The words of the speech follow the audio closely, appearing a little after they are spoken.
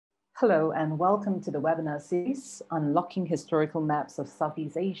Hello and welcome to the webinar series, Unlocking Historical Maps of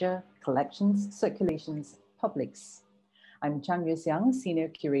Southeast Asia, Collections, Circulations, Publics. I'm Chang Yue-Siang, Senior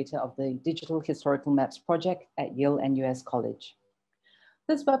Curator of the Digital Historical Maps Project at Yale NUS College.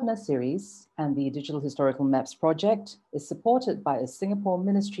 This webinar series and the Digital Historical Maps Project is supported by a Singapore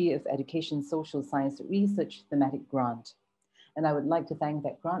Ministry of Education Social Science Research thematic grant. And I would like to thank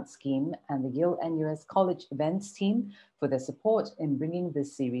that grant scheme and the Yale NUS College events team for their support in bringing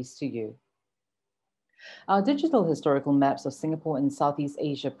this series to you. Our Digital Historical Maps of Singapore and Southeast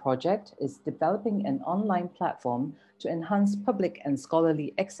Asia project is developing an online platform to enhance public and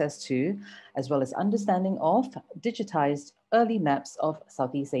scholarly access to, as well as understanding of, digitized early maps of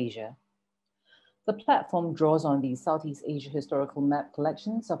Southeast Asia. The platform draws on the Southeast Asia historical map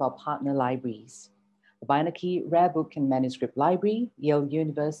collections of our partner libraries: the Beinecke Rare Book and Manuscript Library, Yale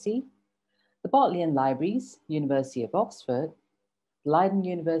University; the Bodleian Libraries, University of Oxford; the Leiden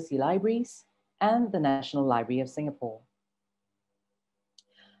University Libraries, and the National Library of Singapore.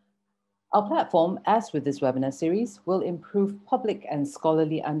 Our platform, as with this webinar series, will improve public and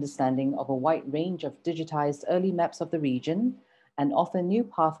scholarly understanding of a wide range of digitized early maps of the region and offer new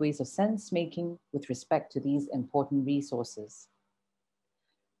pathways of sense-making with respect to these important resources.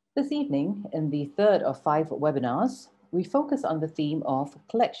 This evening, in the third of 5 webinars, we focus on the theme of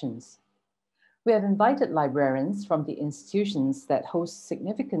collections. We have invited librarians from the institutions that host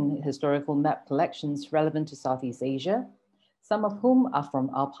significant historical map collections relevant to Southeast Asia, some of whom are from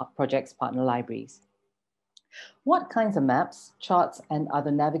our project's partner libraries. What kinds of maps, charts, and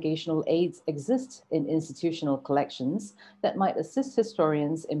other navigational aids exist in institutional collections that might assist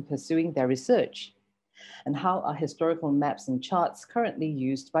historians in pursuing their research? And how are historical maps and charts currently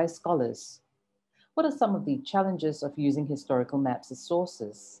used by scholars? What are some of the challenges of using historical maps as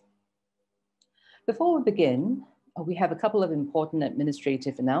sources? Before we begin, we have a couple of important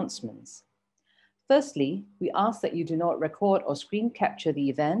administrative announcements. Firstly, we ask that you do not record or screen capture the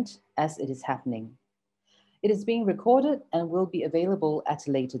event as it is happening. It is being recorded and will be available at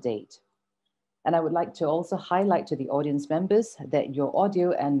a later date. And I would like to also highlight to the audience members that your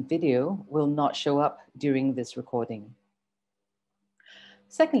audio and video will not show up during this recording.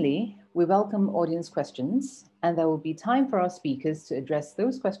 Secondly, we welcome audience questions, and there will be time for our speakers to address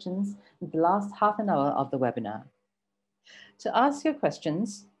those questions in the last half an hour of the webinar. To ask your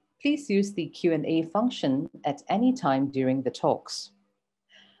questions, please use the Q&A function at any time during the talks.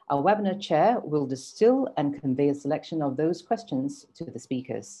 Our webinar chair will distill and convey a selection of those questions to the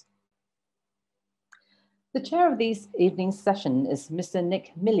speakers. The chair of this evening's session is Mr.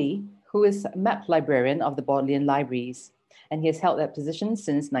 Nick Milley, who is map librarian of the Bodleian Libraries, and he has held that position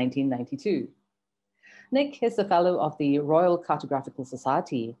since 1992. Nick is a fellow of the Royal Cartographical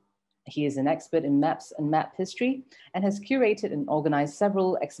Society. He is an expert in maps and map history and has curated and organized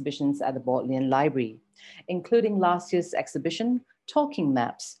several exhibitions at the Bodleian Library, including last year's exhibition, Talking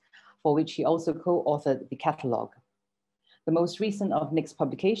Maps, for which he also co-authored the catalogue. The most recent of Nick's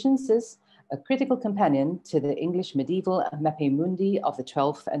publications is A Critical Companion to the English Medieval Mappe Mundi of the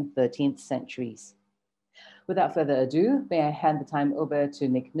 12th and 13th centuries. Without further ado, may I hand the time over to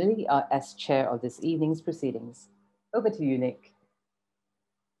Nick Milley, as chair of this evening's proceedings. Over to you, Nick.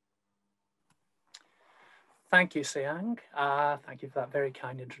 Thank you, Siang. Thank you for that very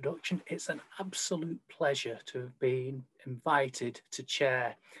kind introduction. It's an absolute pleasure to have been invited to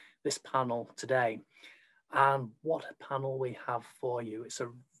chair this panel today. And what a panel we have for you. It's a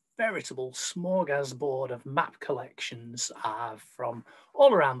veritable smorgasbord of map collections from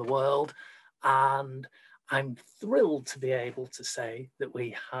all around the world. And I'm thrilled to be able to say that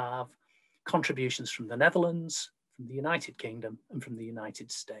we have contributions from the Netherlands, from the United Kingdom, and from the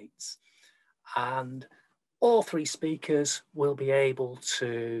United States. And all 3 speakers will be able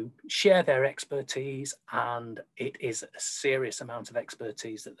to share their expertise, and it is a serious amount of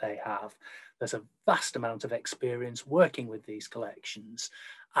expertise that they have. There's a vast amount of experience working with these collections,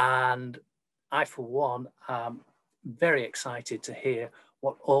 and I, for one, am very excited to hear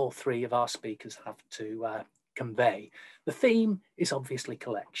what all 3 of our speakers have to convey. The theme is obviously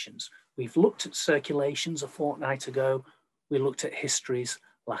collections. We've looked at circulations a fortnight ago. We looked at histories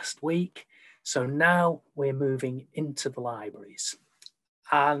last week. So now we're moving into the libraries.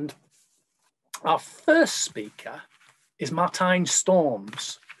 And our first speaker is Martijn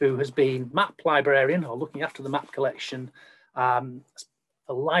Storms, who has been map librarian or looking after the map collection for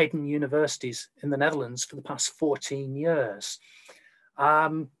Leiden universities in the Netherlands for the past 14 years.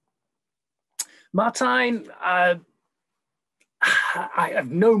 Martijn, I have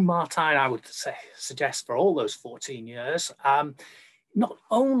known Martijn, I would suggest, for all those 14 years. Not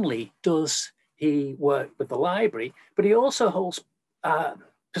only does he work with the library, but he also holds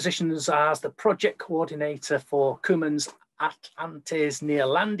positions as the project coordinator for Koeman's Atlantis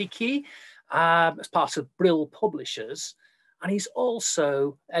Neerlandiki as part of Brill Publishers. And he's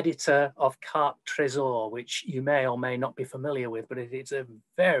also editor of Carte Trésor, which you may or may not be familiar with, but it's a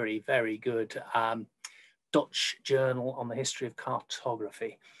very, very good Dutch journal on the history of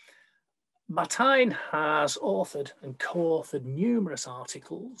cartography. Martijn has authored and co-authored numerous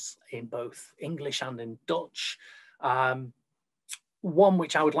articles in both English and in Dutch. One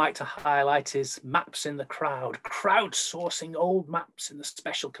which I would like to highlight is Maps in the Crowd, crowdsourcing old maps in the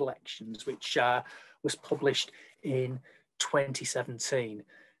special collections, which was published in 2017.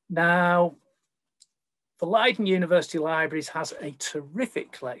 Now, the Leiden University Libraries has a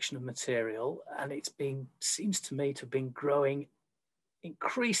terrific collection of material, and seems to me to have been growing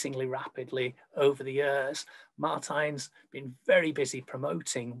increasingly rapidly over the years. Martijn's been very busy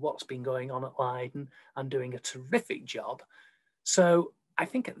promoting what's been going on at Leiden and doing a terrific job. So I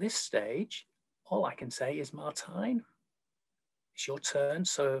think at this stage, all I can say is, Martijn, it's your turn.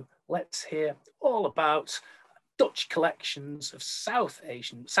 So let's hear all about Dutch collections of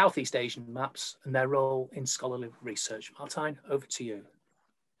Southeast Asian maps and their role in scholarly research. Martijn, over to you.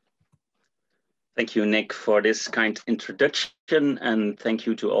 Thank you, Nick, for this kind introduction, and thank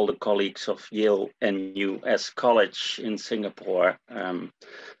you to all the colleagues of Yale and US College in Singapore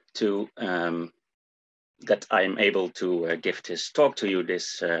that I'm able to give this talk to you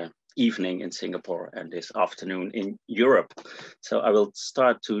this evening in Singapore and this afternoon in Europe. So I will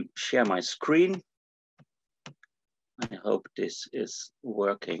start to share my screen. I hope this is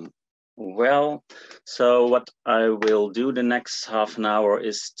working well. So what I will do the next half an hour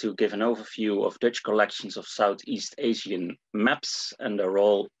is to give an overview of Dutch collections of Southeast Asian maps and their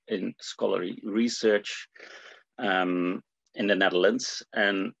role in scholarly research in the Netherlands.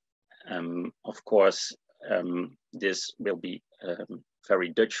 And of course, this will be very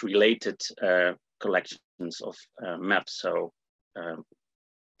Dutch related collections of maps. So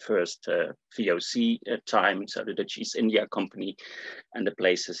first VOC time, so the Dutch East India Company, and the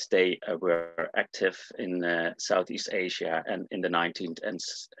places they were active in Southeast Asia, and in the 19th and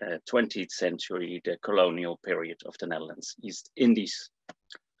 20th century, the colonial period of the Netherlands East Indies.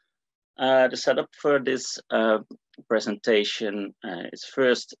 The setup for this presentation is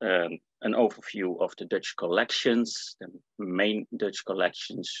first an overview of the Dutch collections, the main Dutch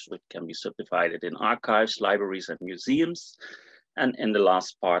collections, which can be subdivided in archives, libraries, and museums. And in the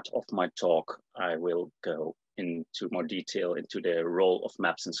last part of my talk, I will go into more detail into the role of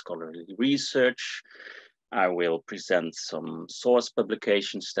maps in scholarly research. I will present some source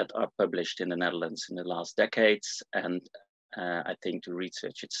publications that are published in the Netherlands in the last decades. And I think the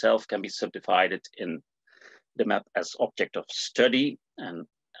research itself can be subdivided in the map as object of study. And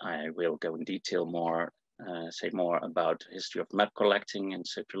I will go in detail more, say more about the history of map collecting and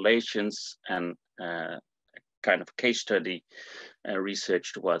circulations, and kind of case study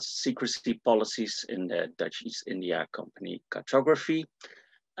research towards secrecy policies in the Dutch East India Company cartography.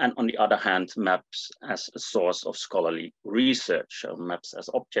 And on the other hand, maps as a source of scholarly research, so maps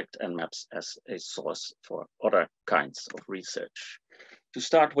as object and maps as a source for other kinds of research. To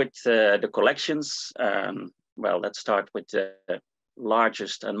start with the collections, well, let's start with the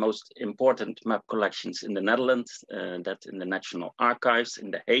largest and most important map collections in the Netherlands, that in the National Archives in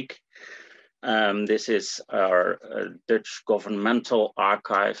The Hague. This is our Dutch governmental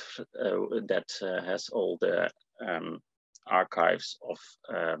archive that has all the archives of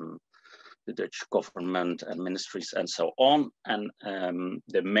the Dutch government and ministries and so on. And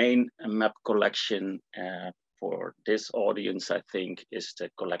the main map collection for this audience, I think, is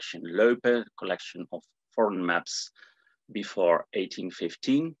the collection Leupe, collection of foreign maps before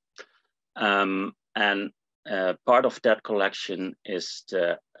 1815. And part of that collection is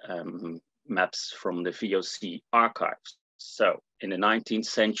the maps from the VOC archives. So in the 19th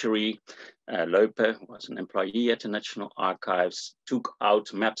century, Leupe was an employee at the National Archives, took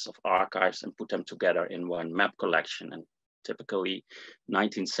out maps of archives and put them together in one map collection. And typically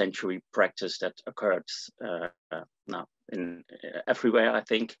 19th century practice that occurred now in everywhere, I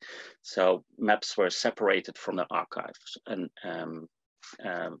think. So maps were separated from the archives. And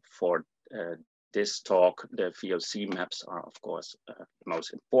for this talk, the VOC maps are, of course, the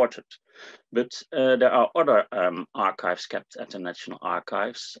most important. But there are other archives kept at the National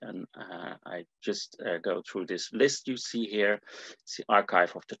Archives, and I just go through this list you see here. It's the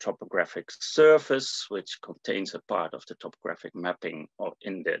Archive of the Topographic Surface, which contains a part of the topographic mapping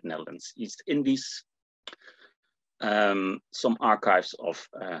in the Netherlands East Indies. Some archives of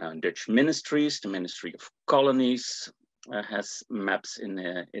Dutch ministries, the Ministry of Colonies, has maps in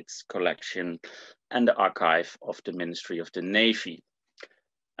its collection, and the archive of the Ministry of the Navy.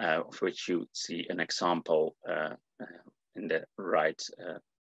 of which you see an example in the right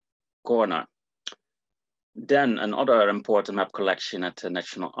corner. Then another important map collection at the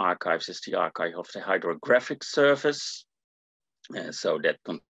National Archives is the Archive of the Hydrographic Service. So that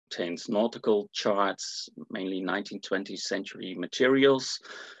contains nautical charts, mainly 19th, 20th century materials.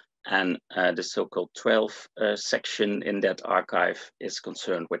 And the so-called 12 section in that archive is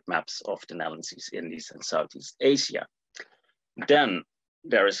concerned with maps of the Netherlands, East Indies and Southeast Asia. Then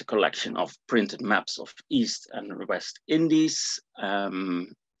there is a collection of printed maps of East and West Indies,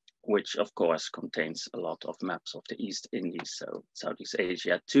 which of course contains a lot of maps of the East Indies, so Southeast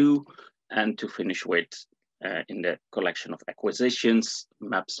Asia too. And to finish with, in the collection of acquisitions,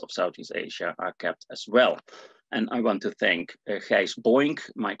 maps of Southeast Asia are kept as well. And I want to thank Gijs Boink,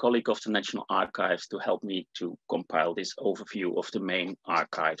 my colleague of the National Archives, to help me to compile this overview of the main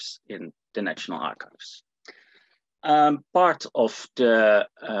archives in the National Archives. Part of the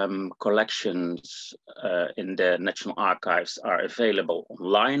collections in the National Archives are available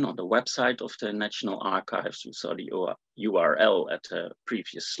online on the website of the National Archives. You saw the URL at the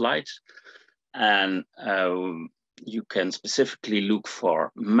previous slide. And you can specifically look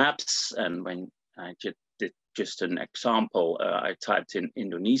for maps. And when I did just an example, I typed in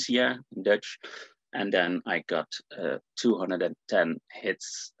Indonesia in Dutch, and then I got 210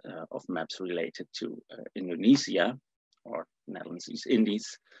 hits of maps related to Indonesia or Netherlands East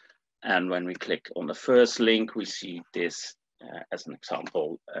Indies. And when we click on the first link, we see this as an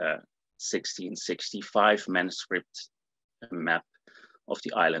example, 1665 manuscript map of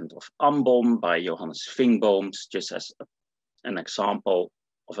the island of Ambon by Johannes Vingbooms, just as an example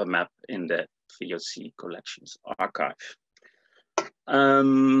of a map in the VOC Collections Archive.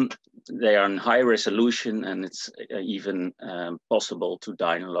 They are in high resolution, and it's even possible to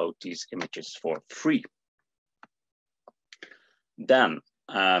download these images for free. Then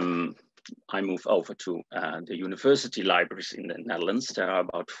I move over to the university libraries in the Netherlands. There are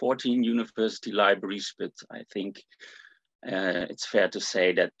about 14 university libraries, but I think it's fair to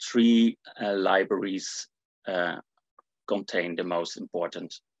say that 3 libraries contain the most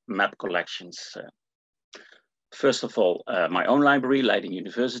important map collections. First of all, my own library, Leiden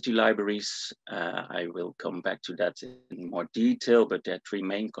University Libraries. I will come back to that in more detail, but their 3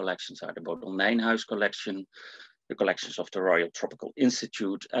 main collections are the Bodel Nijnhuis collection, the collections of the Royal Tropical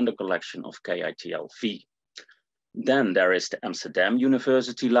Institute, and the collection of KITLV. Then there is the Amsterdam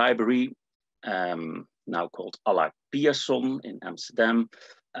University Library, now called Allard Pierson in Amsterdam.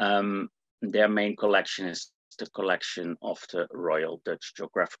 Their main collection is the collection of the Royal Dutch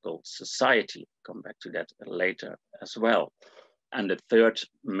Geographical Society. Come back to that later as well. And the 3rd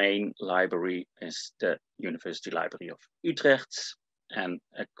main library is the University Library of Utrecht, and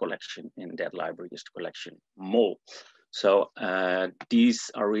a collection in that library is the collection Mol. So these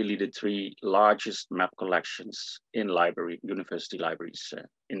are really the 3 largest map collections in university libraries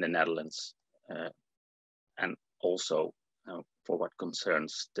in the Netherlands, and also for what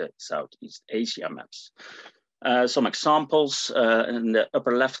concerns the Southeast Asia maps. Some examples, in the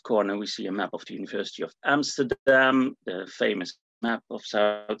upper left corner, we see a map of the University of Amsterdam, the famous map of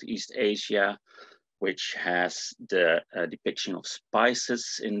Southeast Asia, which has the depiction of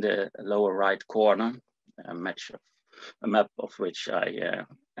spices in the lower right corner, a map of which I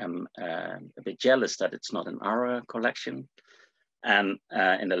am a bit jealous that it's not in our collection. And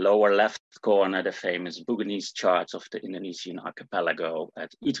in the lower left corner, the famous Bouganese charts of the Indonesian archipelago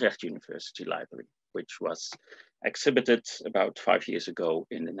at Utrecht University Library, which was exhibited about 5 years ago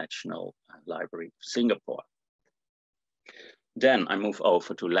in the National Library of Singapore. Then I move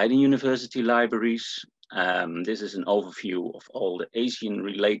over to Leiden University Libraries. This is an overview of all the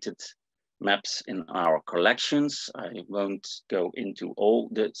Asian-related maps in our collections. I won't go into all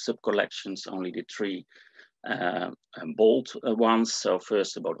the sub-collections, only the 3 bold ones. So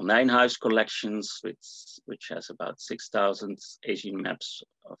first about the Nijnhuis collections, which has about 6,000 Asian maps,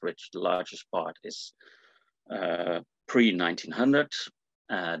 of which the largest part is pre-1900.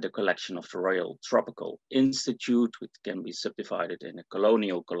 The collection of the Royal Tropical Institute, which can be subdivided in a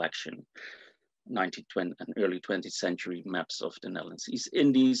colonial collection, 19th and early 20th century maps of the Netherlands East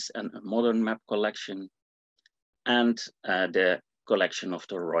Indies, and a modern map collection, and the collection of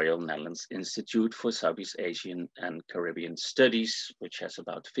the Royal Netherlands Institute for Southeast Asian and Caribbean Studies, which has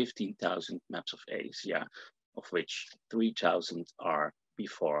about 15,000 maps of Asia, of which 3,000 are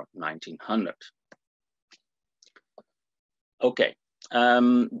before 1900. Okay,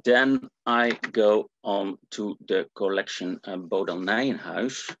 then I go on to the collection Bodel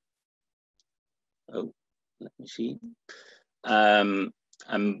Nijnhuis. Oh, let me see. Bodel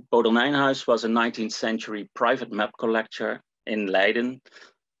Nijnhuis was a 19th century private map collector in Leiden,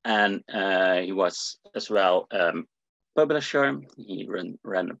 And he was as well publisher. He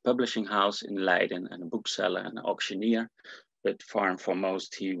ran a publishing house in Leiden and a bookseller and an auctioneer. But far and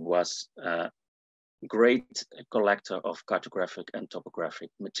foremost, he was a great collector of cartographic and topographic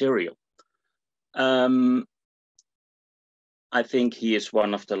material. I think he is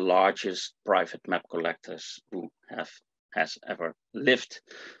one of the largest private map collectors who has ever lived,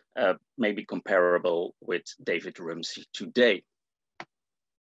 maybe comparable with David Rumsey today.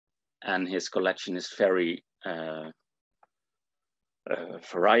 And his collection is very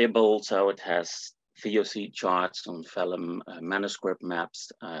variable, so it has VOC charts on vellum, manuscript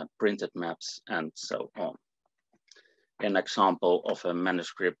maps, printed maps, and so on. An example of a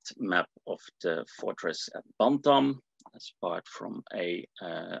manuscript map of the fortress at Bantam, as part from a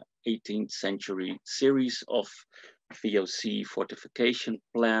 18th century series of VOC fortification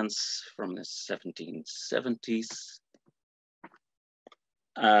plans from the 1770s.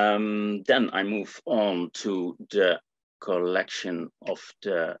 Then I move on to the collection of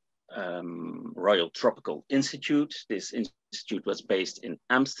the Royal Tropical Institute. This institute was based in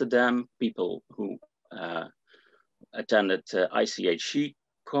Amsterdam. People who attended the ICHC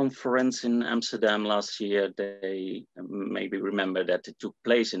conference in Amsterdam last year, they maybe remember that it took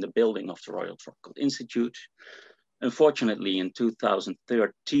place in the building of the Royal Tropical Institute. Unfortunately, in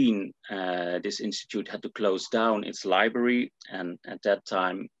 2013, this institute had to close down its library, and at that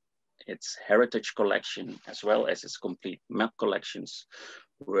time, its heritage collection, as well as its complete map collections,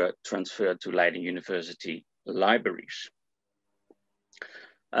 were transferred to Leiden University libraries.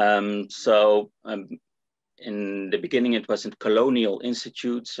 In the beginning, it was a colonial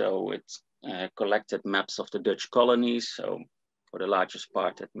institute, so it collected maps of the Dutch colonies. So for the largest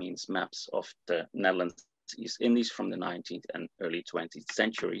part, that means maps of the Netherlands, East Indies from the 19th and early 20th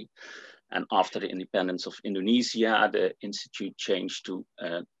century. And after the independence of Indonesia, the institute changed to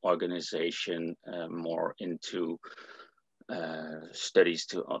an organization more into studies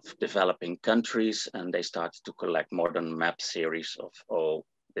of developing countries, and they started to collect modern map series of all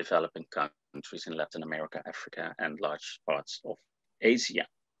developing countries in Latin America, Africa, and large parts of Asia.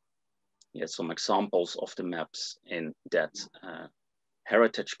 He has some examples of the maps in that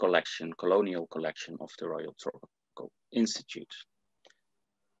heritage collection, colonial collection of the Royal Tropical Institute.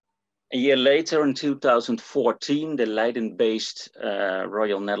 A year later, in 2014, the Leiden-based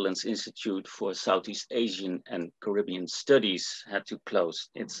Royal Netherlands Institute for Southeast Asian and Caribbean Studies had to close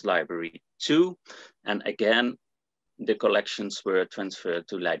its library too. And again, the collections were transferred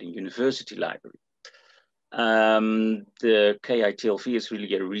to Leiden University Library. The KITLV is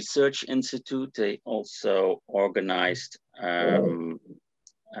really a research institute. They also organized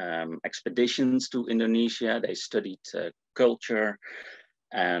expeditions to Indonesia. They studied culture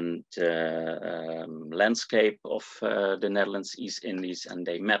and landscape of the Netherlands East Indies, and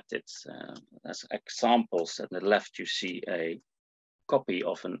they mapped it. As examples, at the left you see a copy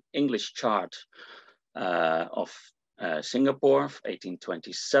of an English chart of Singapore of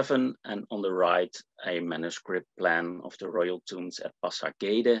 1827, and on the right a manuscript plan of the royal tombs at Pasar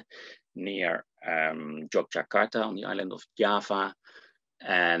Gede near Yogyakarta on the island of Java.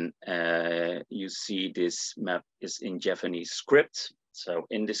 And you see this map is in Javanese script. So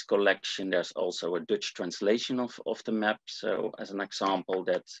in this collection, there's also a Dutch translation of the map. So as an example,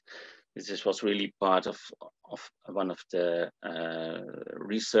 that this was really part of one of the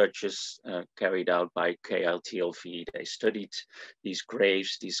researches carried out by KITLV. They studied these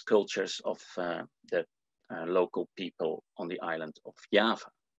graves, these cultures of the local people on the island of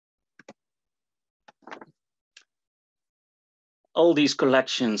Java. All these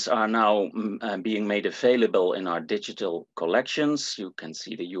collections are now being made available in our digital collections. You can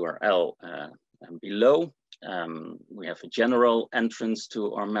see the URL below. We have a general entrance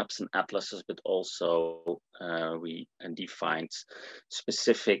to our maps and atlases, but also we defined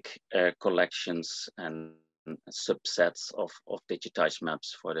specific collections and subsets of digitized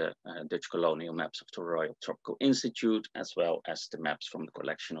maps for the Dutch colonial maps of the Royal Tropical Institute, as well as the maps from the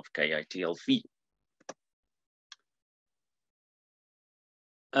collection of KITLV.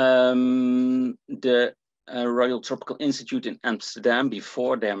 The Royal Tropical Institute in Amsterdam,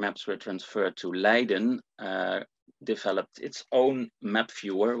 before their maps were transferred to Leiden, developed its own map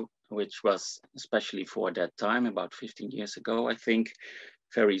viewer, which was, especially for that time, about 15 years ago, I think,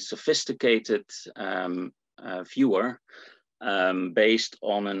 very sophisticated viewer based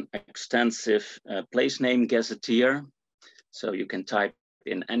on an extensive place name gazetteer. So you can type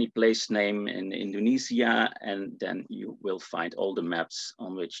in any place name in Indonesia, and then you will find all the maps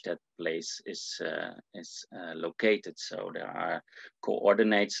on which that place is located. So there are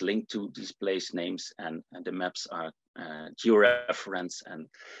coordinates linked to these place names, and the maps are georeferenced, and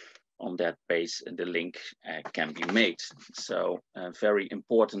on that base the link can be made. So a very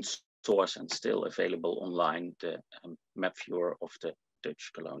important source and still available online, the map viewer of the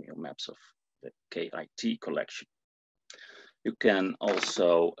Dutch colonial maps of the KIT collection. You can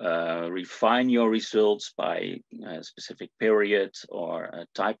also refine your results by a specific period or a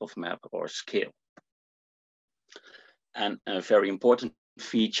type of map or scale. And a very important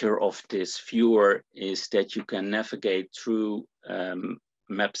feature of this viewer is that you can navigate through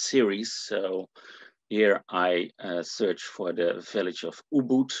map series. So here I search for the village of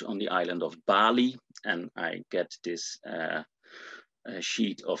Ubud on the island of Bali, and I get this a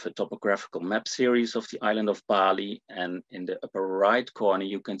sheet of a topographical map series of the island of Bali, and in the upper right corner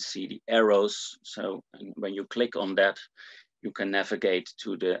you can see the arrows. So when you click on that, you can navigate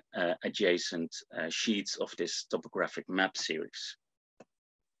to the adjacent sheets of this topographic map series.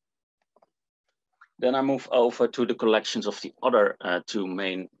 Then I move over to the collections of the other two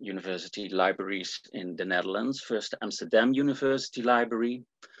main university libraries in the Netherlands. First, the Amsterdam University Library.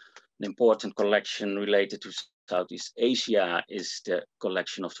 An important collection related to Southeast Asia is the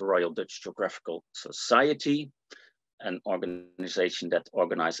collection of the Royal Dutch Geographical Society, an organization that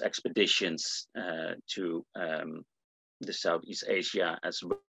organizes expeditions to the Southeast Asia as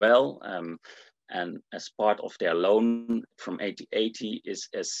well. And as part of their loan from 1880 is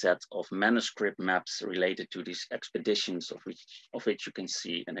a set of manuscript maps related to these expeditions, of which you can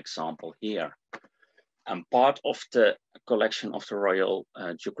see an example here. And part of the collection of the Royal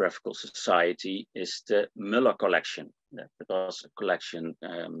Geographical Society is the Muller collection. That was a collection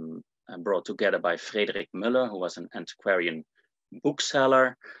brought together by Frederik Muller, who was an antiquarian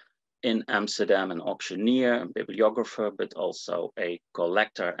bookseller in Amsterdam, an auctioneer, a bibliographer, but also a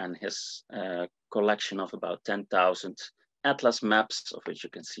collector. And his collection of about 10,000 atlas maps, of which you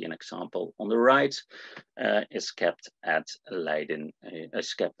can see an example on the right, is kept at Leiden,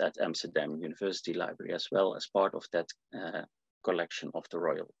 is kept at Amsterdam University Library as well, as part of that collection of the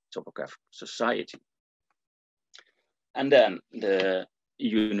Royal Topographical Society. And then the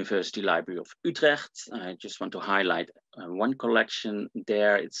University Library of Utrecht. I just want to highlight one collection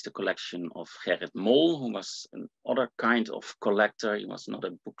there. It's the collection of Gerrit Mol, who was another kind of collector. He was not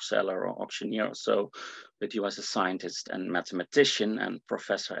a bookseller or auctioneer or so, but he was a scientist and mathematician and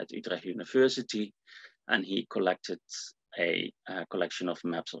professor at Utrecht University. And he collected a collection of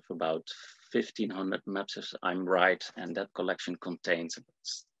maps of about 1,500 maps, if I'm right. And that collection contains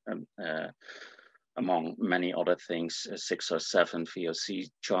among many other things, 6 or 7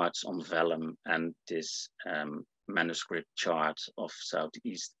 VOC charts on vellum, and this manuscript chart of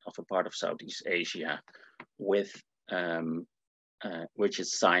a part of Southeast Asia, with which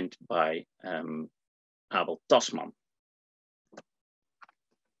is signed by Abel Tasman.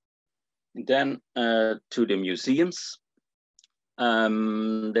 Then to the museums.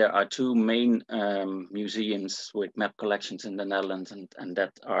 There are two main museums with map collections in the Netherlands, and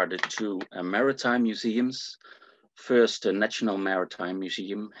that are the two maritime museums. First, the National Maritime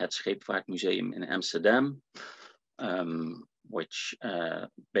Museum, het Scheepvaartmuseum in Amsterdam, which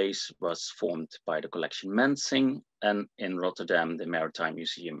base was formed by the collection Mensing, and in Rotterdam, the Maritime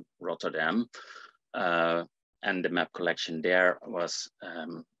Museum Rotterdam. And the map collection there was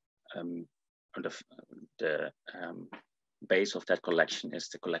the base of that collection is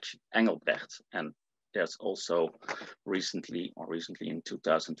the collection Engelbrecht. And there's also recently in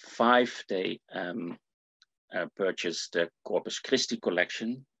 2005, they purchased the Corpus Christi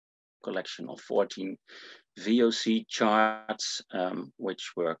collection of 14 VOC charts,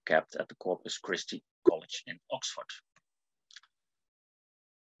 which were kept at the Corpus Christi College in Oxford.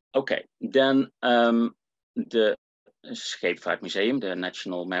 Okay, then the Scheepvaartmuseum, the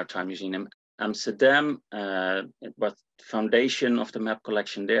National Maritime Museum in Amsterdam, the foundation of the map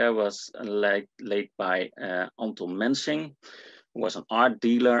collection there was laid by Anton Mensing, who was an art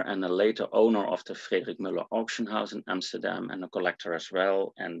dealer and a later owner of the Frederik Muller auction house in Amsterdam, and a collector as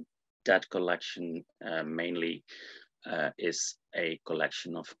well. And that collection mainly is a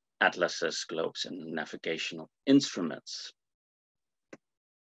collection of atlases, globes, and navigational instruments.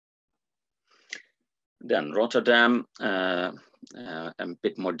 Then Rotterdam, a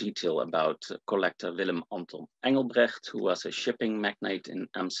bit more detail about collector Willem Anton Engelbrecht, who was a shipping magnate in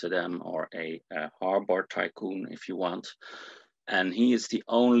Amsterdam, or a harbor tycoon, if you want. And he is the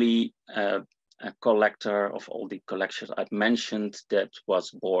only collector of all the collections I've mentioned that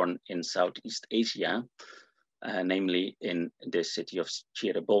was born in Southeast Asia. namely in the city of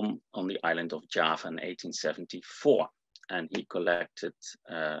Cirebon on the island of Java in 1874. And he collected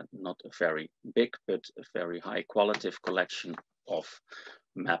not a very big, but a very high qualitative collection of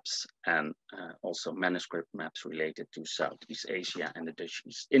maps and also manuscript maps related to Southeast Asia and the Dutch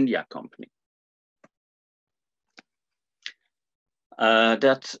East India Company.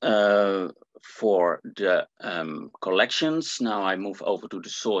 That for the collections. Now I move over to the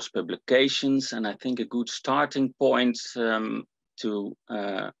source publications, and I think a good starting point to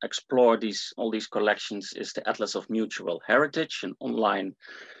explore all these collections is the Atlas of Mutual Heritage, an online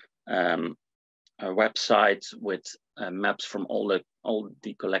website with maps from all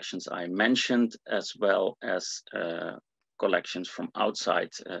the collections I mentioned, as well as collections from outside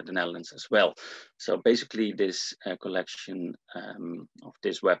the Netherlands as well. So basically this collection of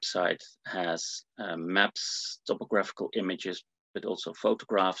this website has maps, topographical images, but also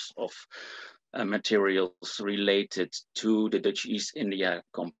photographs of materials related to the Dutch East India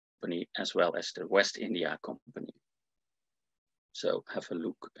Company as well as the West India Company. So have a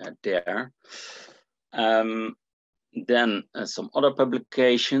look there. Then some other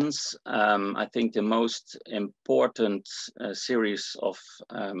publications. I think the most important series of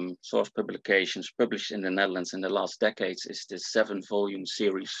source publications published in the Netherlands in the last decades is the 7-volume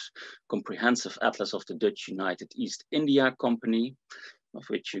series Comprehensive Atlas of the Dutch United East India Company, of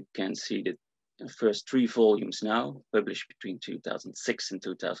which you can see the first 3 volumes now, published between 2006 and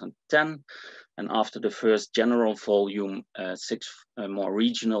 2010. And after the first general volume, 6 more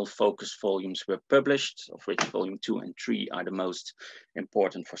regional focused volumes were published, of which volume 2 and 3 are the most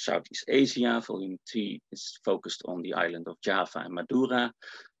important for Southeast Asia. Volume 3 is focused on the island of Java and Madura,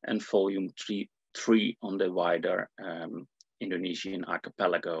 and volume 3 on the wider Indonesian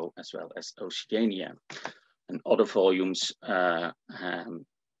archipelago, as well as Oceania. And other volumes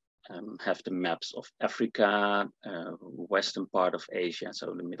have the maps of Africa, western part of Asia,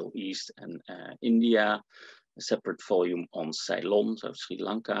 so the Middle East and India, a separate volume on Ceylon, so Sri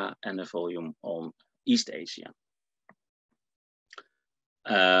Lanka, and a volume on East Asia.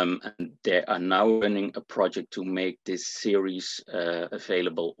 And they are now running a project to make this series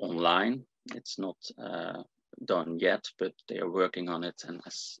available online. It's not done yet, but they are working on it, and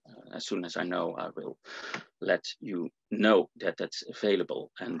as soon as I know, I will let you know that that's available.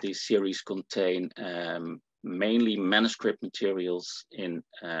 And these series contain mainly manuscript materials in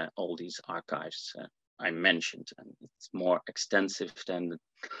all these archives I mentioned, and it's more extensive than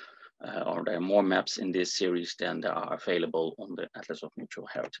or there are more maps in this series than there are available on the Atlas of Mutual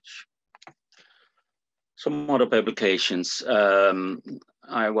Heritage. Some other publications.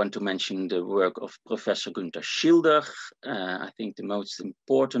 I want to mention the work of Professor Günther Schilder. I think the most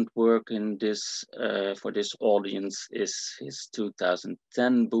important work in this for this audience is his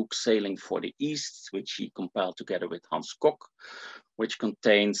 2010 book Sailing for the East, which he compiled together with Hans Kok, which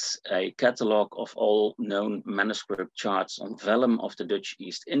contains a catalogue of all known manuscript charts on vellum of the Dutch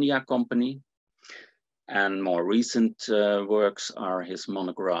East India Company. And more recent works are his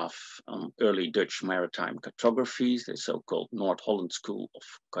monograph on early Dutch maritime cartography, the so-called North Holland School of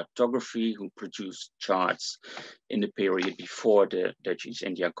Cartography, who produced charts in the period before the Dutch East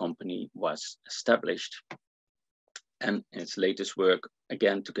India Company was established. And his latest work,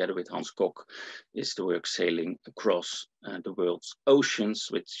 again together with Hans Kok, is the work Sailing Across the World's Oceans,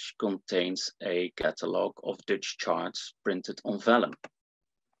 which contains a catalogue of Dutch charts printed on vellum.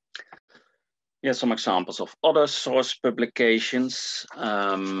 Here are some examples of other source publications.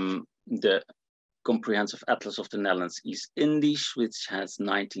 The Comprehensive Atlas of the Netherlands East Indies, which has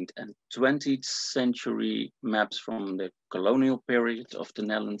 19th and 20th century maps from the colonial period of the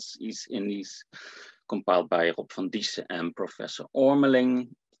Netherlands East Indies, compiled by Rob van Diesen and Professor Ormeling.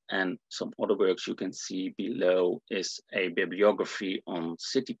 And some other works you can see below is a bibliography on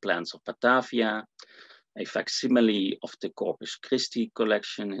city plans of Batavia, a facsimile of the Corpus Christi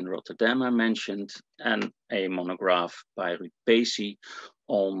collection in Rotterdam I mentioned, and a monograph by Ruud Pacey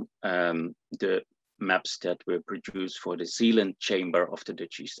on the maps that were produced for the Zeeland Chamber of the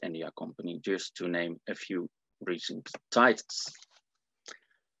Dutch East India Company, just to name a few recent titles.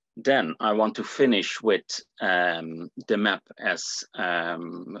 Then I want to finish with the map as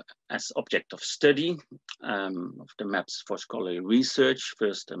object of study, of the maps for scholarly research.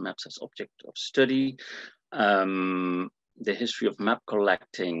 First, the maps as object of study. The history of map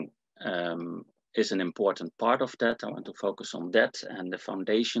collecting is an important part of that. I want to focus on that, and the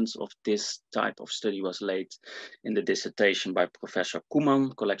foundations of this type of study was laid in the dissertation by Professor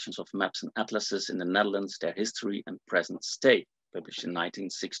Koeman, Collections of Maps and Atlases in the Netherlands, Their History and Present State, published in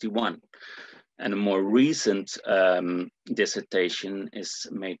 1961. And a more recent dissertation is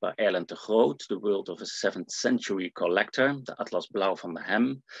made by Erland de Groot, the world of a 7th century collector, the Atlas Blauw van de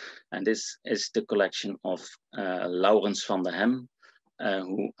Hem. And this is the collection of Laurens van de Hem,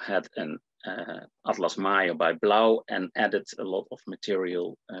 who had an Atlas Maya by Blauw and added a lot of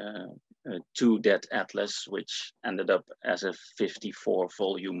material to that atlas, which ended up as a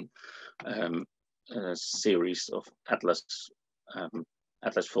 54-volume series of atlas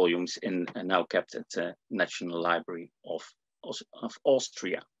volumes now kept at the National Library of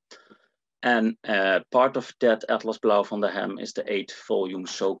Austria. And part of that Atlas Blauw van de Hem is the 8-volume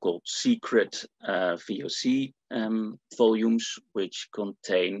so-called secret VOC volumes, which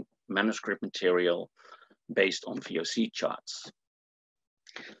contain manuscript material based on VOC charts.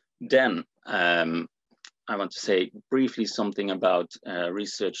 Then I want to say briefly something about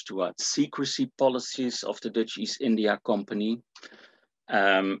research towards secrecy policies of the Dutch East India Company.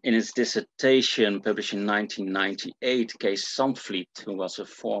 In his dissertation published in 1998, Kees Zandvliet, who was a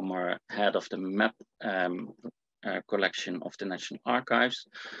former head of the map collection of the National Archives,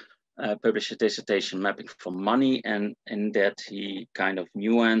 published a dissertation, Mapping for Money, and in that he kind of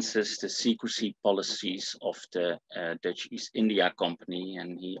nuances the secrecy policies of the Dutch East India Company,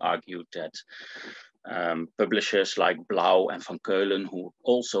 and he argued that publishers like Blauw and Van Keulen, who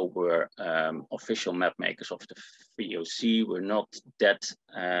also were official map makers of the VOC, were not that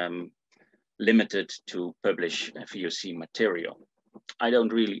limited to publish VOC material. I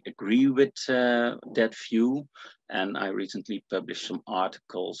don't really agree with that view, and I recently published some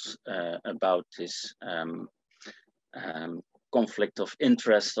articles about this conflict of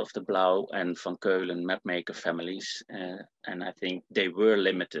interest of the Blauw and Van Keulen mapmaker families, and I think they were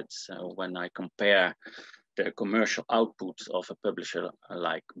limited. So when I compare the commercial output of a publisher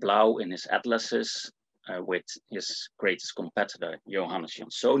like Blauw in his atlases with his greatest competitor, Johannes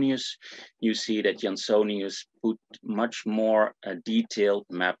Jansonius, you see that Jansonius put much more detailed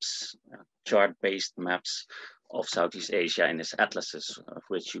maps, chart-based maps of Southeast Asia in his atlases, of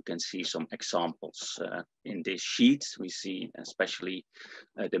which you can see some examples in this sheet. We see especially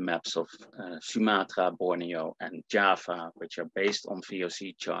the maps of Sumatra, Borneo, and Java, which are based on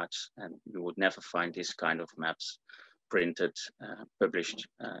VOC charts, and you would never find this kind of maps printed, published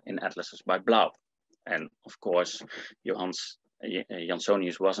in atlases by Blauw. And of course,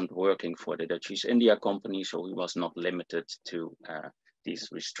 Jansonius wasn't working for the Dutch East India Company, so he was not limited to these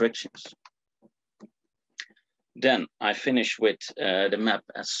restrictions. Then I finish with the map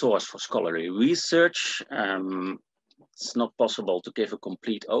as source for scholarly research. It's not possible to give a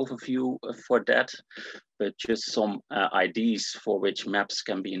complete overview for that, but just some ideas for which maps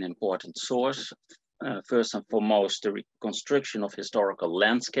can be an important source. First and foremost, the reconstruction of historical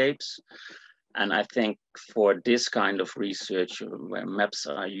landscapes. And I think for this kind of research where maps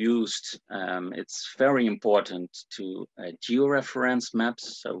are used, it's very important to georeference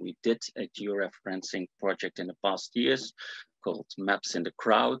maps. So we did a georeferencing project in the past years called Maps in the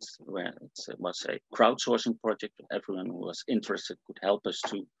Crowd, where it was a crowdsourcing project. Everyone who was interested could help us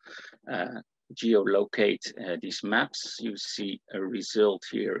to geolocate these maps. You see a result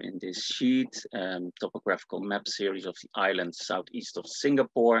here in this sheet, topographical map series of the island southeast of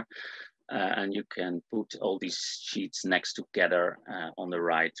Singapore. And you can put all these sheets next together on the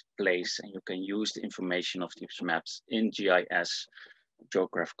right place, and you can use the information of these maps in GIS,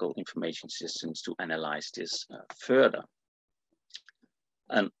 Geographical Information Systems, to analyze this further.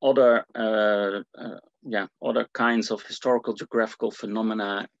 And other kinds of historical geographical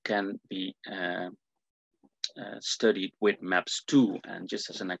phenomena can be studied with maps too. And just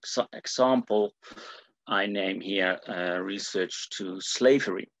as an example, I name here research to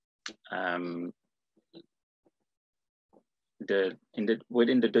slavery.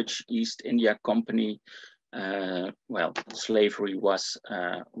 Within the Dutch East India Company, well, slavery was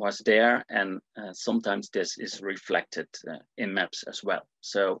there, and sometimes this is reflected in maps as well.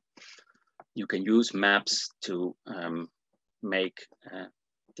 So you can use maps to make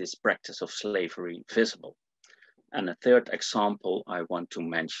this practice of slavery visible. And a third example I want to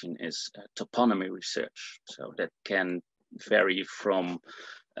mention is toponymy research. So that can vary from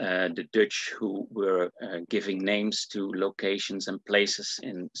the Dutch who were giving names to locations and places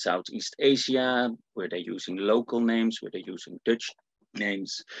in Southeast Asia, where they're using local names, where they're using Dutch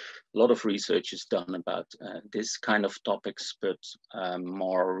names. A lot of research is done about this kind of topics, but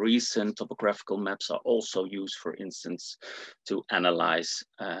more recent topographical maps are also used, for instance, to analyze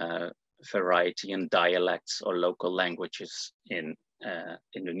variety in dialects or local languages in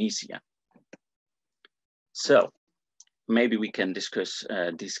Indonesia. So maybe we can discuss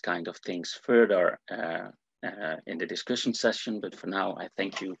these kind of things further in the discussion session, but for now, I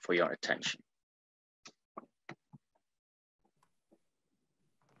thank you for your attention.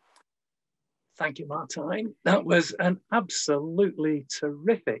 Thank you, Martijn. That was an absolutely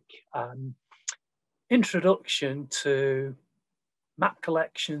terrific introduction to map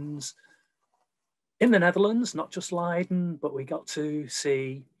collections in the Netherlands, not just Leiden, but we got to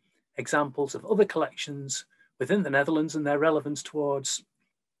see examples of other collections within the Netherlands and their relevance towards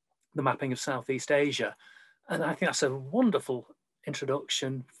the mapping of Southeast Asia. And I think that's a wonderful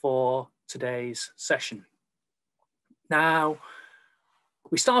introduction for today's session. Now,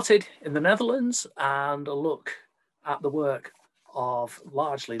 we started in the Netherlands and a look at the work of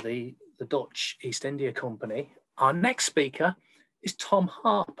largely the Dutch East India Company. Our next speaker is Tom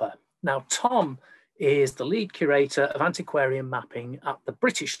Harper. Now, Tom is the lead curator of antiquarian mapping at the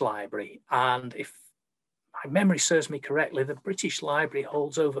British Library. And if my memory serves me correctly, the British Library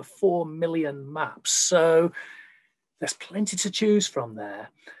holds over 4 million maps. So there's plenty to choose from there.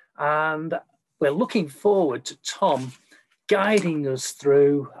 And we're looking forward to Tom guiding us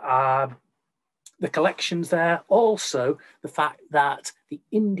through the collections there. Also, the fact that the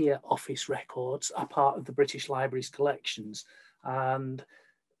India Office records are part of the British Library's collections. And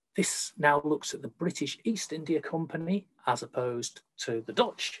this now looks at the British East India Company as opposed to the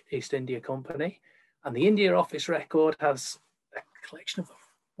Dutch East India Company. And the India Office record has a collection of,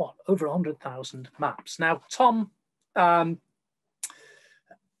 what, over 100,000 maps. Now, Tom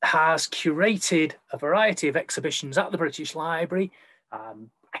has curated a variety of exhibitions at the British Library.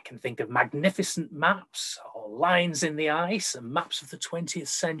 I can think of magnificent maps or lines in the ice and maps of the 20th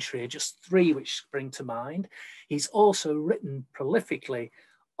century are just three which spring to mind. He's also written prolifically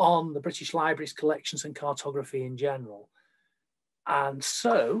on the British Library's collections and cartography in general. And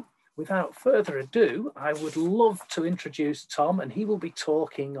so, without further ado, I would love to introduce Tom, and he will be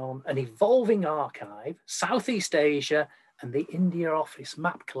talking on an evolving archive, Southeast Asia, and the India Office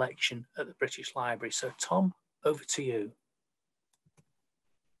map collection at the British Library. So Tom, over to you.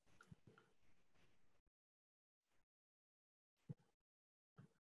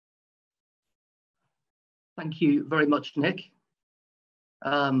 Thank you very much, Nick.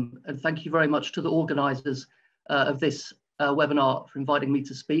 And thank you very much to the organisers of this webinar for inviting me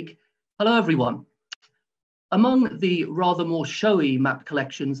to speak. Hello, everyone. Among the rather more showy map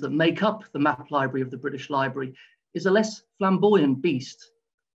collections that make up the map library of the British Library is a less flamboyant beast.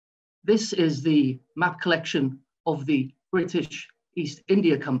 This is the map collection of the British East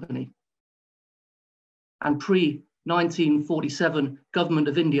India Company and pre-1947 Government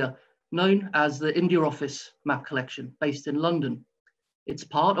of India, known as the India Office map collection, based in London. It's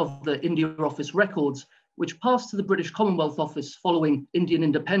part of the India Office records, which passed to the British Commonwealth Office following Indian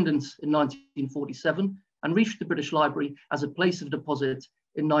independence in 1947 and reached the British Library as a place of deposit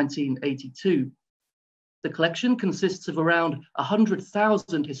in 1982. The collection consists of around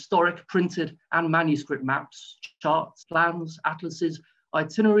 100,000 historic printed and manuscript maps, charts, plans, atlases,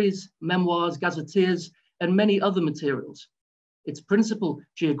 itineraries, memoirs, gazetteers, and many other materials. Its principal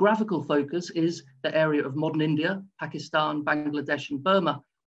geographical focus is the area of modern India, Pakistan, Bangladesh, and Burma,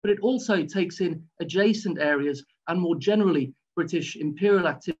 but it also takes in adjacent areas and more generally British imperial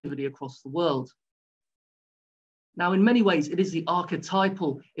activity across the world. Now, in many ways, it is the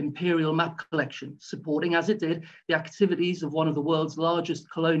archetypal imperial map collection, supporting, as it did, the activities of one of the world's largest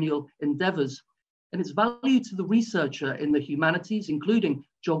colonial endeavors. And its value to the researcher in the humanities, including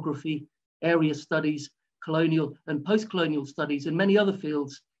geography, area studies, colonial and post-colonial studies, and many other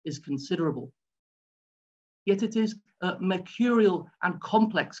fields, is considerable. Yet it is a mercurial and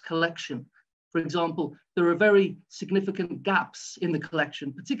complex collection. For example, there are very significant gaps in the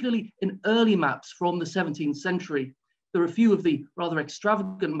collection, particularly in early maps from the 17th century. There are a few of the rather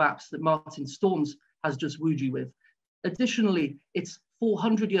extravagant maps that Martin Storms has just wooed you with. Additionally, its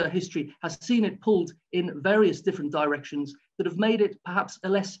 400-year history has seen it pulled in various different directions that have made it perhaps a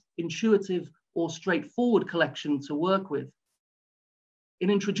less intuitive or straightforward collection to work with. In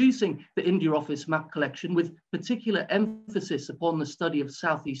introducing the India Office map collection with particular emphasis upon the study of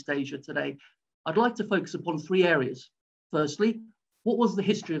Southeast Asia today, I'd like to focus upon three areas. Firstly, what was the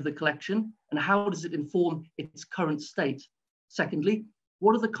history of the collection and how does it inform its current state? Secondly,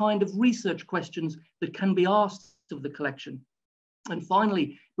 what are the kind of research questions that can be asked of the collection? And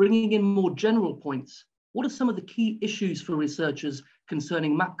finally, bringing in more general points, what are some of the key issues for researchers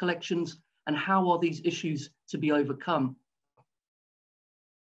concerning map collections and how are these issues to be overcome?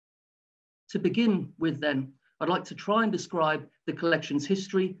 To begin with then, I'd like to try and describe the collection's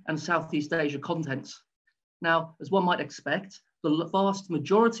history and Southeast Asia contents. Now, as one might expect, the vast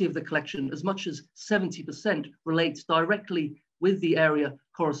majority of the collection, as much as 70%, relates directly with the area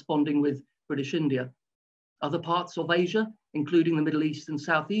corresponding with British India. Other parts of Asia, including the Middle East and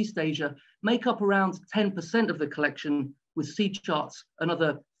Southeast Asia, make up around 10% of the collection, with sea charts and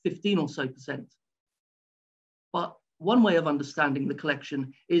other 15 or so %. But one way of understanding the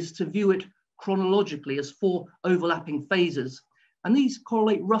collection is to view it chronologically as 4 overlapping phases. And these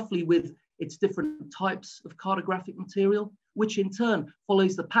correlate roughly with its different types of cartographic material, which in turn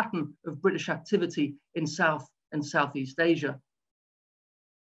follows the pattern of British activity in South and Southeast Asia.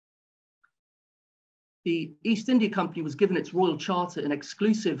 The East India Company was given its royal charter and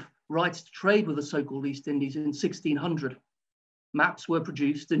exclusive rights to trade with the so-called East Indies in 1600. Maps were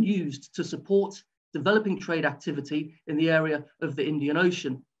produced and used to support developing trade activity in the area of the Indian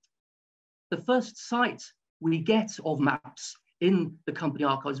Ocean. The first sight we get of maps in the company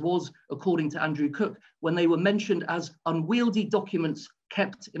archives was, according to Andrew Cook, when they were mentioned as unwieldy documents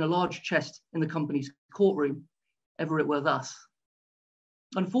kept in a large chest in the company's courtroom. Ever it were thus.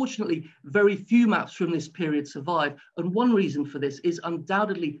 Unfortunately, very few maps from this period survive, and one reason for this is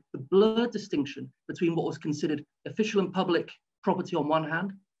undoubtedly the blurred distinction between what was considered official and public property on one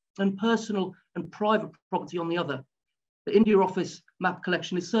hand, and personal and private property on the other. The India Office map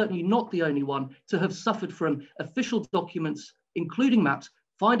collection is certainly not the only one to have suffered from official documents, including maps,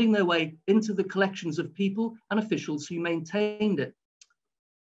 finding their way into the collections of people and officials who maintained it.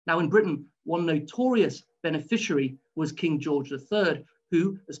 Now in Britain, one notorious beneficiary was King George III,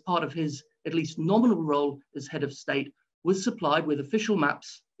 who, as part of his at least nominal role as head of state, was supplied with official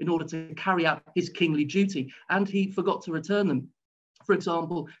maps in order to carry out his kingly duty, and he forgot to return them. For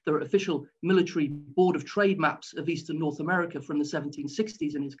example, there are official military Board of Trade maps of Eastern North America from the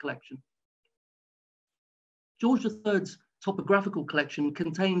 1760s in his collection. George III's topographical collection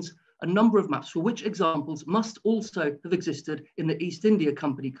contains a number of maps for which examples must also have existed in the East India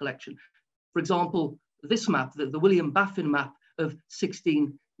Company collection. For example, this map, the William Baffin map of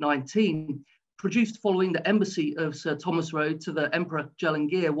 1619, produced following the embassy of Sir Thomas Roe to the Emperor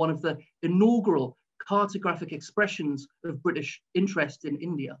Jehangir, one of the inaugural cartographic expressions of British interest in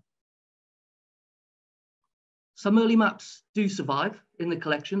India. Some early maps do survive in the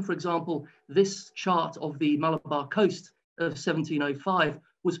collection. For example, this chart of the Malabar coast of 1705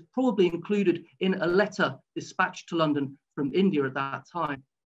 was probably included in a letter dispatched to London from India at that time.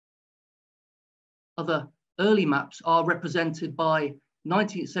 Other early maps are represented by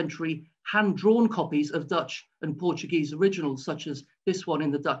 19th century hand-drawn copies of Dutch and Portuguese originals, such as this one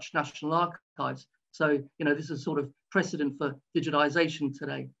in the Dutch National Archives. So, this is sort of precedent for digitization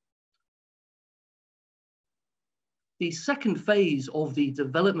today. The second phase of the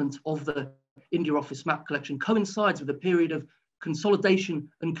development of the India Office map collection coincides with a period of consolidation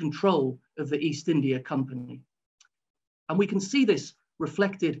and control of the East India Company. And we can see this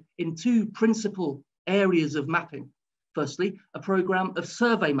reflected in 2 principal areas of mapping. Firstly, a program of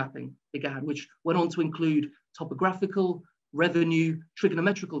survey mapping began, which went on to include topographical, revenue,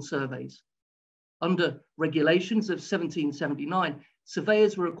 trigonometrical surveys. Under regulations of 1779,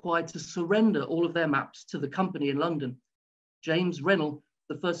 surveyors were required to surrender all of their maps to the company in London. James Rennell,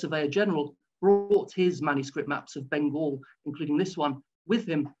 the first Surveyor General, brought his manuscript maps of Bengal, including this one, with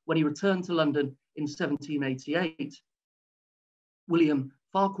him when he returned to London in 1788. William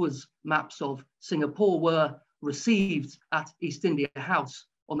Farquhar's maps of Singapore were received at East India House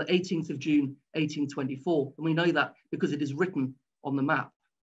on the 18th of June, 1824. And we know that because it is written on the map.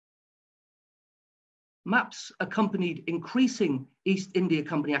 Maps accompanied increasing East India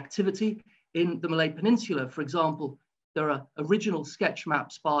Company activity in the Malay Peninsula. For example, there are original sketch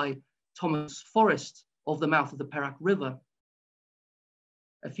maps by Thomas Forrest of the mouth of the Perak River.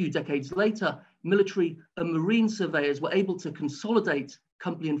 A few decades later, military and marine surveyors were able to consolidate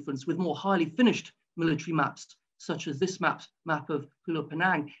company influence with more highly finished military maps, such as this map of Pulau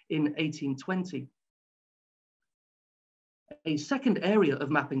Penang in 1820. A second area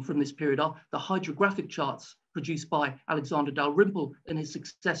of mapping from this period are the hydrographic charts produced by Alexander Dalrymple and his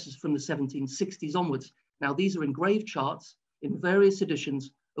successors from the 1760s onwards. Now, these are engraved charts in various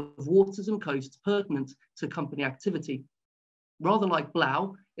editions of waters and coasts pertinent to company activity. Rather like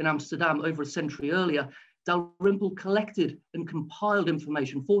Blau in Amsterdam over a century earlier, Dalrymple collected and compiled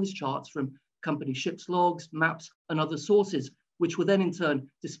information for his charts from company ships' logs, maps, and other sources, which were then in turn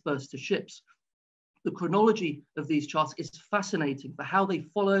dispersed to ships. The chronology of these charts is fascinating for how they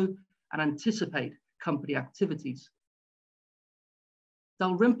follow and anticipate company activities.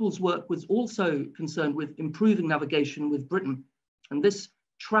 Dalrymple's work was also concerned with improving navigation with Britain, and this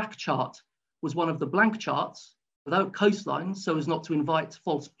track chart was one of the blank charts without coastlines so as not to invite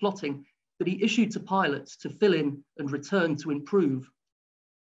false plotting that he issued to pilots to fill in and return to improve.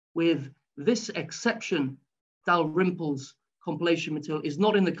 With this exception, Dalrymple's compilation material is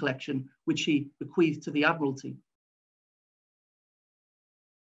not in the collection, which he bequeathed to the Admiralty.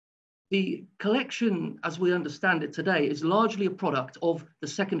 The collection, as we understand it today, is largely a product of the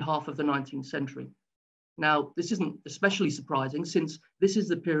second half of the 19th century. Now, this isn't especially surprising since this is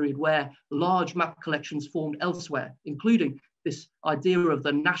the period where large map collections formed elsewhere, including this idea of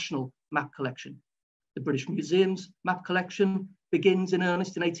the national map collection. The British Museum's map collection begins in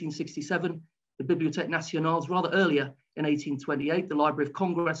earnest in 1867, the Bibliothèque Nationale's rather earlier in 1828, the Library of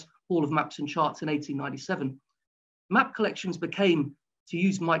Congress, Hall of Maps and Charts in 1897. Map collections became, to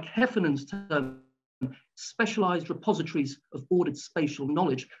use Mike Heffernan's term, specialized repositories of ordered spatial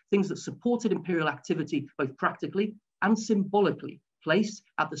knowledge, things that supported imperial activity both practically and symbolically, placed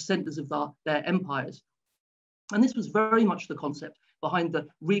at the centers of their empires. And this was very much the concept behind the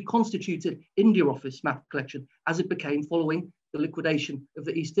reconstituted India Office map collection as it became following the liquidation of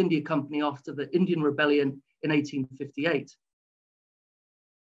the East India Company after the Indian Rebellion in 1858.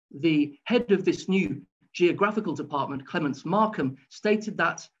 The head of this new geographical department, Clements Markham, stated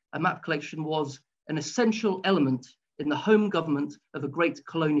that a map collection was an essential element in the home government of a great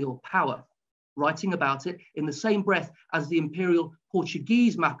colonial power, writing about it in the same breath as the Imperial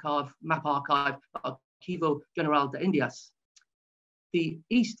Portuguese map archive, Arquivo General de Indias. The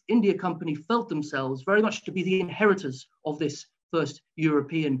East India Company felt themselves very much to be the inheritors of this first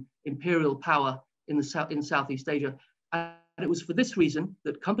European imperial power in Southeast Asia. And it was for this reason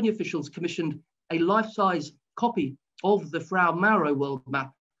that company officials commissioned a life-size copy of the Frau Mauro world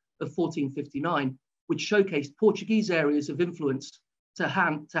map of 1459, which showcased Portuguese areas of influence to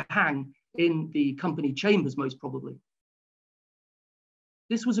hang in the company chambers, most probably.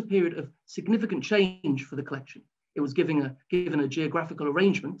 This was a period of significant change for the collection. It was given a geographical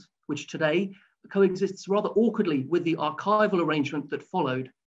arrangement, which today coexists rather awkwardly with the archival arrangement that followed.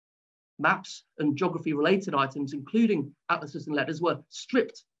 Maps and geography-related items, including atlases and letters, were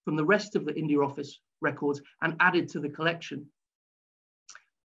stripped from the rest of the India Office records and added to the collection.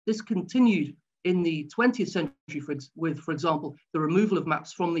 This continued in the 20th century with, for example, the removal of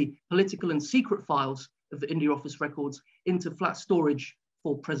maps from the political and secret files of the India Office records into flat storage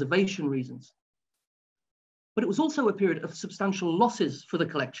for preservation reasons. But it was also a period of substantial losses for the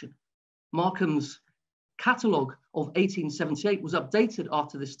collection. Markham's catalogue of 1878 was updated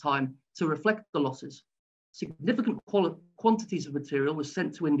after this time to reflect the losses. Significant quantities of material were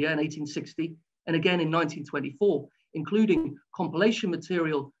sent to India in 1860 and again in 1924, including compilation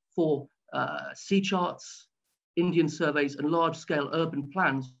material for sea charts, Indian surveys, and large-scale urban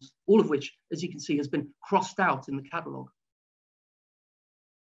plans, all of which, as you can see, has been crossed out in the catalogue.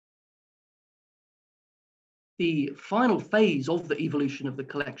 The final phase of the evolution of the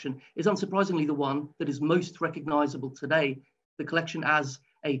collection is unsurprisingly the one that is most recognizable today, the collection as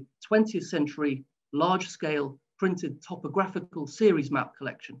a 20th century large-scale printed topographical series map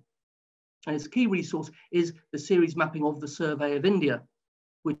collection. And its key resource is the series mapping of the Survey of India,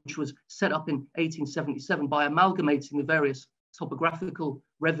 which was set up in 1877 by amalgamating the various topographical,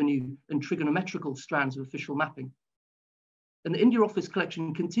 revenue, and trigonometrical strands of official mapping. And the India Office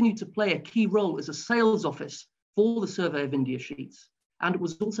collection continued to play a key role as a sales office for the Survey of India sheets, and it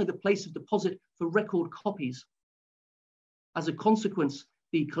was also the place of deposit for record copies. As a consequence,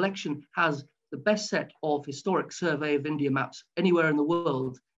 the collection has the best set of historic Survey of India maps anywhere in the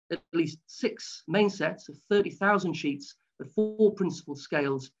world, at least 6 main sets of 30,000 sheets at 4 principal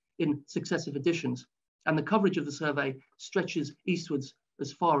scales in successive editions, and the coverage of the survey stretches eastwards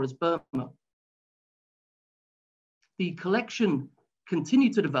as far as Burma. The collection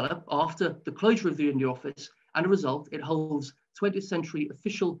continued to develop after the closure of the India Office, and as a result, it holds 20th century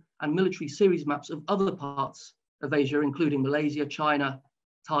official and military series maps of other parts of Asia, including Malaysia, China,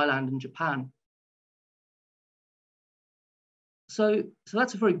 Thailand, and Japan. So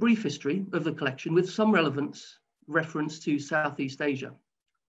that's a very brief history of the collection with some reference to Southeast Asia.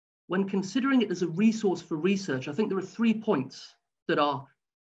 When considering it as a resource for research, I think there are 3 points that are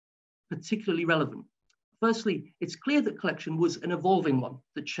particularly relevant. Firstly, it's clear that collection was an evolving one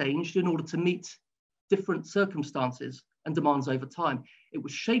that changed in order to meet different circumstances and demands over time. It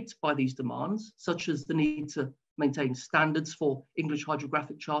was shaped by these demands, such as the need to maintain standards for English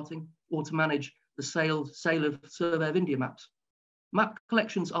hydrographic charting or to manage the sale of Survey of India maps. Map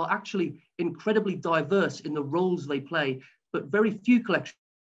collections are actually incredibly diverse in the roles they play, but very few collections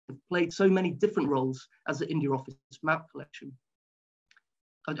have played so many different roles as the India Office map collection.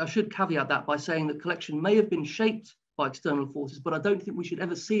 I should caveat that by saying that collection may have been shaped by external forces, but I don't think we should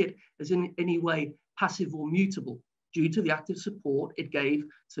ever see it as in any way passive or mutable due to the active support it gave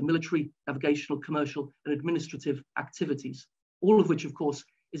to military, navigational, commercial, and administrative activities, all of which, of course,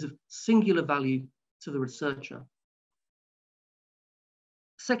 is of singular value to the researcher.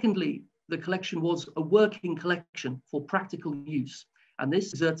 Secondly, the collection was a working collection for practical use, and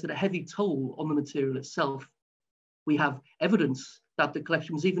this exerted a heavy toll on the material itself. We have evidence that the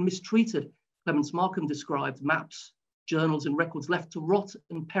collection was even mistreated. Clements Markham described maps, journals, and records left to rot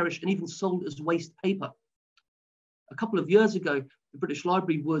and perish and even sold as waste paper. A couple of years ago, the British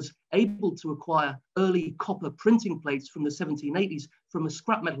Library was able to acquire early copper printing plates from the 1780s from a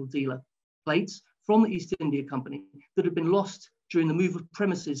scrap metal dealer, plates from the East India Company that had been lost during the move of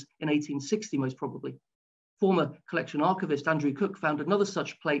premises in 1860, most probably. Former collection archivist Andrew Cook found another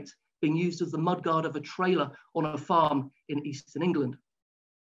such plate being used as the mudguard of a trailer on a farm in eastern England.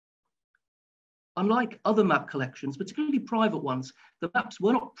 Unlike other map collections, particularly private ones, the maps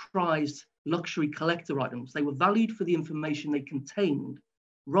were not prized luxury collector items. They were valued for the information they contained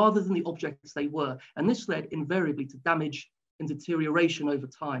rather than the objects they were. And this led invariably to damage and deterioration over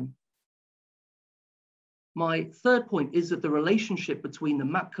time. My third point is that the relationship between the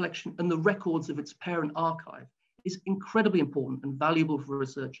map collection and the records of its parent archive is incredibly important and valuable for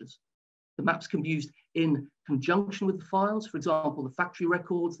researchers. The maps can be used in conjunction with the files, for example, the factory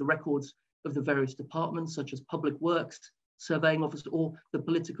records, the records of the various departments, such as Public Works, Surveying Office, or the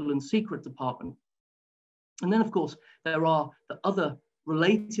Political and Secret Department. And then, of course, there are the other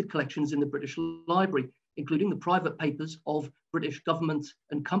related collections in the British Library, including the private papers of British government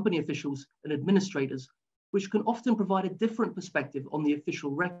and company officials and administrators, which can often provide a different perspective on the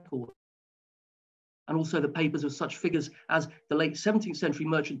official record. And also the papers of such figures as the late 17th century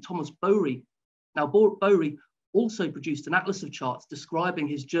merchant Thomas Bowry. Now, Bowry also produced an atlas of charts describing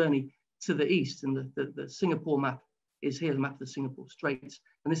his journey to the east, and the Singapore map is here, the map of the Singapore Straits,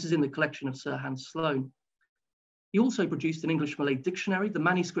 and this is in the collection of Sir Hans Sloane. He also produced an English-Malay dictionary, the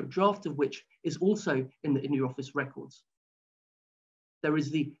manuscript draft of which is also in the India Office records. There is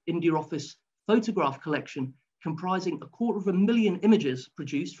the India Office photograph collection comprising 250,000 images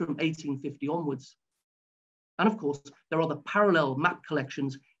produced from 1850 onwards. And of course, there are the parallel map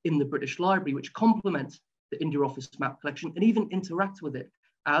collections in the British Library, which complement the India Office map collection and even interact with it,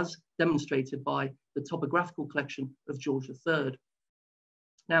 as demonstrated by the topographical collection of George III.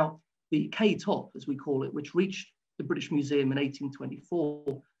 Now, the K-top, as we call it, which reached the British Museum in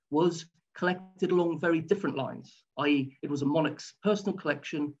 1824, was collected along very different lines, i.e. it was a monarch's personal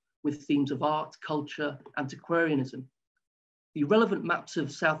collection with themes of art, culture, antiquarianism. The relevant maps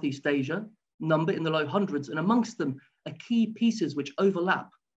of Southeast Asia number in the low hundreds, and amongst them are key pieces which overlap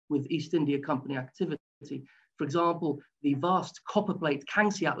with East India Company activity. For example, the vast copperplate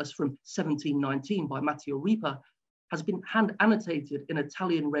Kangxi Atlas from 1719 by Matteo Ripa has been hand annotated in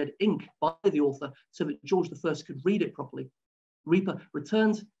Italian red ink by the author so that George I could read it properly. Ripa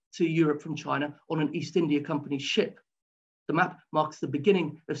returned to Europe from China on an East India Company ship. The map marks the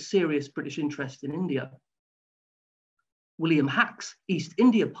beginning of serious British interest in India. William Hack's East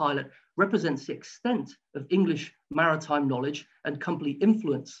India pilot represents the extent of English maritime knowledge and company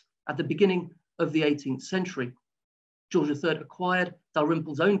influence at the beginning of the 18th century. George III acquired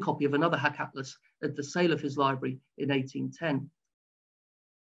Dalrymple's own copy of another Hack Atlas at the sale of his library in 1810.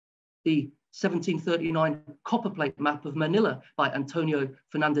 The 1739 copperplate map of Manila by Antonio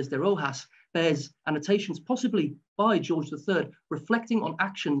Fernandez de Rojas bears annotations possibly by George III reflecting on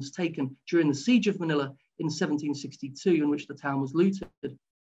actions taken during the siege of Manila in 1762, in which the town was looted.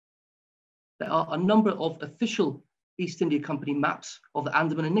 There are a number of official East India Company maps of the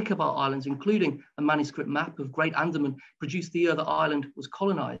Andaman and Nicobar Islands, including a manuscript map of Great Andaman produced the year the island was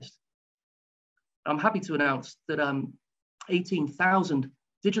colonized. I'm happy to announce that 18,000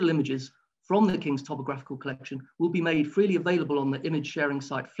 digital images from the King's topographical collection will be made freely available on the image sharing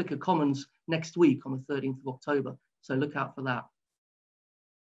site Flickr Commons next week on the 13th of October, so look out for that.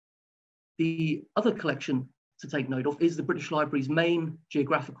 The other collection to take note of is the British Library's main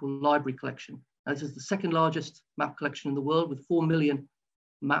geographical library collection. Now, this is the second largest map collection in the world with 4 million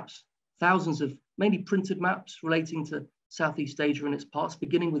maps, thousands of mainly printed maps relating to Southeast Asia and its parts,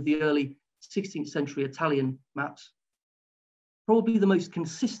 beginning with the early 16th century Italian maps. Probably the most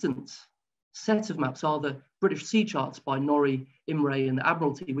consistent set of maps are the British sea charts by Norrie, Imray, and the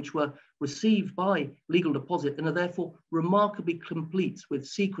Admiralty, which were received by legal deposit and are therefore remarkably complete with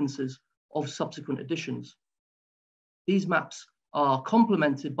sequences of subsequent editions. These maps are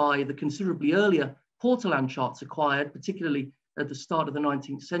complemented by the considerably earlier Portoland charts acquired, particularly at the start of the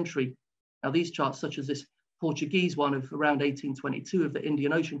 19th century. Now, these charts, such as this Portuguese one of around 1822 of the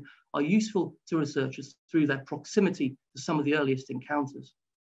Indian Ocean, are useful to researchers through their proximity to some of the earliest encounters.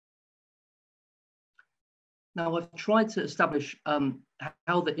 Now, I've tried to establish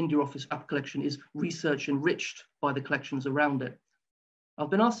how the India Office map collection is research enriched by the collections around it. I've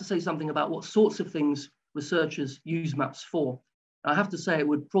been asked to say something about what sorts of things researchers use maps for. I have to say it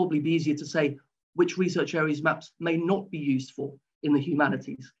would probably be easier to say which research areas maps may not be used for. in the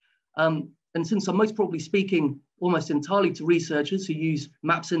humanities. And since I'm most probably speaking almost entirely to researchers who use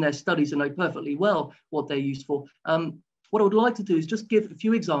maps in their studies and know perfectly well what they're used for, what I would like to do is just give a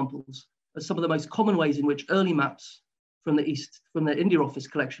few examples of some of the most common ways in which early maps from the India Office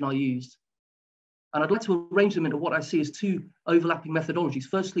collection are used. And I'd like to arrange them into what I see as two overlapping methodologies.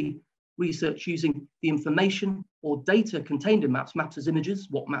 Firstly, research using the information or data contained in maps, maps as images,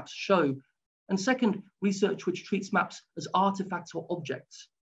 what maps show. And second, research which treats maps as artifacts or objects,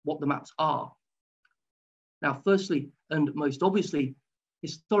 what the maps are. Now, firstly, and most obviously,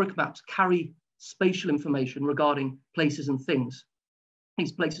 historic maps carry spatial information regarding places and things.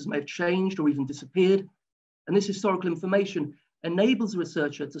 These places may have changed or even disappeared, and this historical information enables a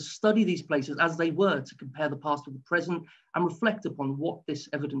researcher to study these places as they were, to compare the past with the present and reflect upon what this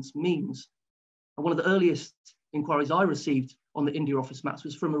evidence means. And one of the earliest inquiries I received on the India Office maps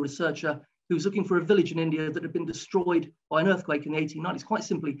was from a researcher who was looking for a village in India that had been destroyed by an earthquake in the 1890s, quite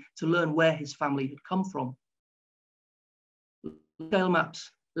simply to learn where his family had come from. Large-scale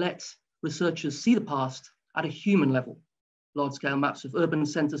maps let researchers see the past at a human level. Large-scale maps of urban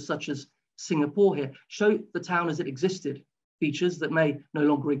centres such as Singapore here show the town as it existed, features that may no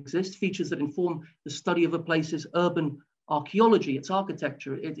longer exist, features that inform the study of a place's urban archaeology, its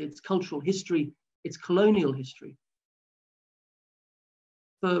architecture, its cultural history, its colonial history.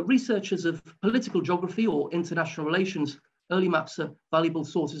 For researchers of political geography or international relations, early maps are valuable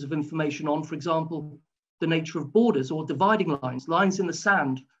sources of information on, for example, the nature of borders or dividing lines, lines in the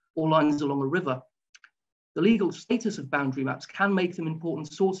sand or lines along a river. The legal status of boundary maps can make them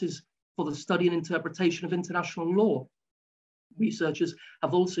important sources for the study and interpretation of international law. Researchers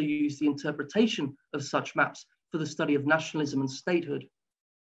have also used the interpretation of such maps for the study of nationalism and statehood.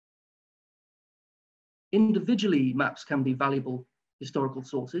 Individually, maps can be valuable historical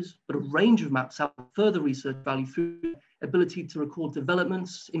sources, but a range of maps have further research value through the ability to record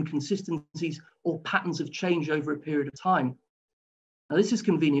developments, inconsistencies, or patterns of change over a period of time. Now, this is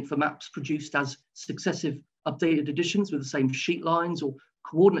convenient for maps produced as successive updated editions with the same sheet lines or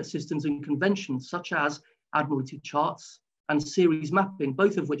coordinate systems and conventions, such as Admiralty charts and series mapping,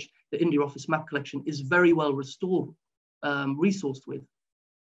 both of which the India Office map collection is very well resourced with.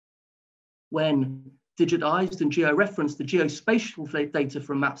 When digitized and georeferenced, the geospatial data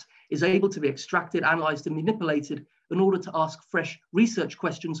from maps is able to be extracted, analyzed, and manipulated in order to ask fresh research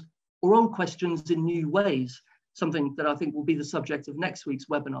questions or old questions in new ways, something that I think will be the subject of next week's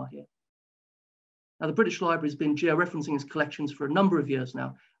webinar here. Now, the British Library has been georeferencing its collections for a number of years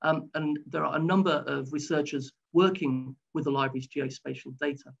now, and there are a number of researchers working with the library's geospatial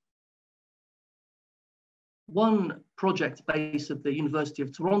data. One project based at the University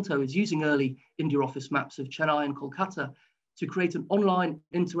of Toronto is using early India Office maps of Chennai and Kolkata to create an online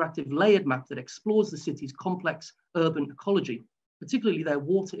interactive layered map that explores the city's complex urban ecology, particularly their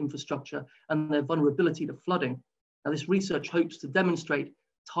water infrastructure and their vulnerability to flooding. Now, this research hopes to demonstrate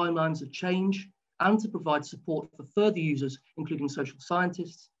timelines of change and to provide support for further users, including social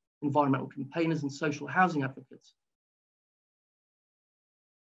scientists, environmental campaigners, and social housing advocates.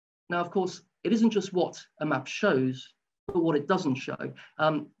 Now, of course, it isn't just what a map shows, but what it doesn't show.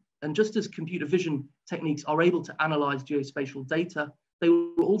 And just as computer vision techniques are able to analyze geospatial data, they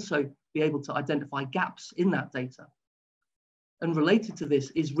will also be able to identify gaps in that data. And related to this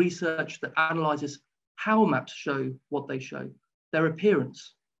is research that analyzes how maps show what they show, their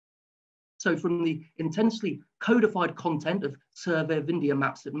appearance. So from the intensely codified content of Survey of India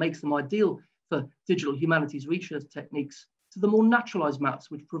maps that makes them ideal for digital humanities research techniques, to the more naturalized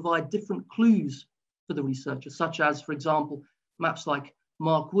maps which provide different clues for the researcher, such as, for example, maps like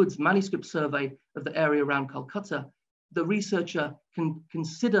Mark Wood's manuscript survey of the area around Calcutta. The researcher can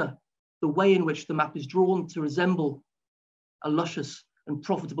consider the way in which the map is drawn to resemble a luscious and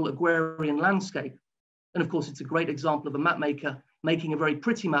profitable agrarian landscape. And of course, it's a great example of a map maker making a very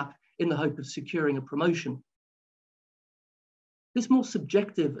pretty map in the hope of securing a promotion. This more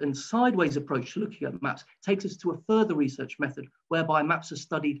subjective and sideways approach to looking at maps takes us to a further research method whereby maps are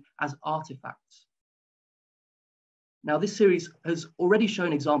studied as artifacts. Now, this series has already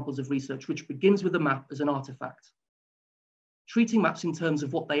shown examples of research which begins with a map as an artifact. Treating maps in terms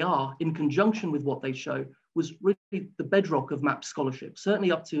of what they are in conjunction with what they show was really the bedrock of map scholarship,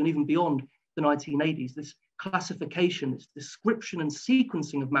 certainly up to and even beyond the 1980s. This classification, this description and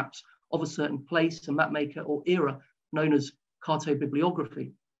sequencing of maps of a certain place, a map maker or era, known as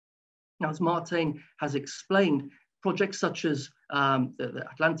cartobibliography. Now, as Martin has explained, projects such as the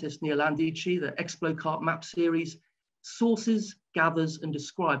Atlantis Neolandici, the Explocart map series, sources, gathers, and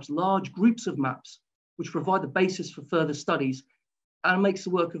describes large groups of maps, which provide the basis for further studies and makes the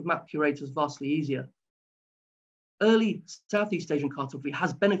work of map curators vastly easier. early Southeast Asian cartography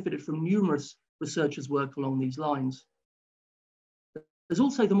has benefited from numerous researchers' work along these lines. There's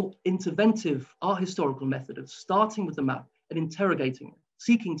also the more interventive art historical method of starting with the map and interrogating it,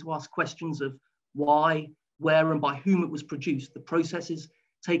 seeking to ask questions of why, where, and by whom it was produced, the processes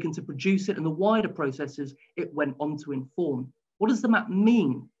taken to produce it, and the wider processes it went on to inform. What does the map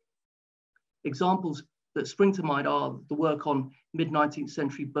mean? Examples that spring to mind are the work on mid-19th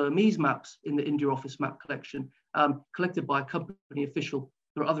century Burmese maps in the India Office map collection, collected by a company official.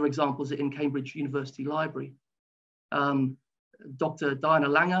 There are other examples in Cambridge University Library. Dr. Diana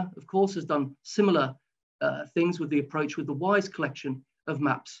Langer, of course, has done similar things with the approach with the WISE collection of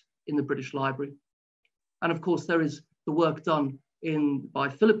maps in the British Library. And of course, there is the work done by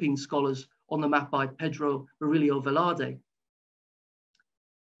Philippine scholars on the map by Pedro Murillo Velarde.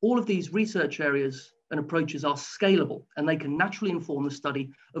 All of these research areas and approaches are scalable, and they can naturally inform the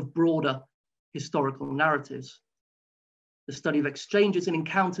study of broader historical narratives. The study of exchanges and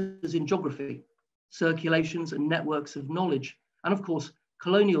encounters in geography, circulations and networks of knowledge, and of course,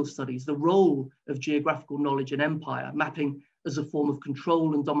 colonial studies, the role of geographical knowledge and empire, mapping as a form of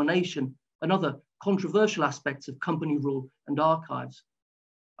control and domination, and other controversial aspects of company rule and archives.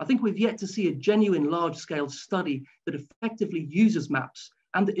 I think we've yet to see a genuine large-scale study that effectively uses maps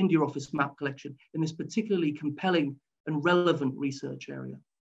and the India Office map collection in this particularly compelling and relevant research area.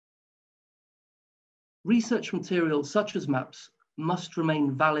 Research materials such as maps must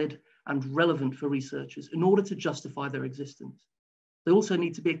remain valid and relevant for researchers in order to justify their existence. They also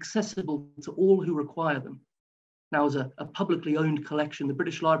need to be accessible to all who require them. Now, as a publicly owned collection, the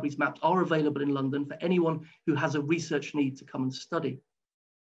British Library's maps are available in London for anyone who has a research need to come and study.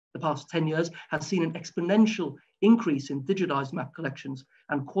 The past 10 years has seen an exponential increase in digitized map collections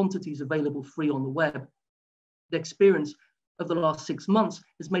and quantities available free on the web. The experience of the last 6 months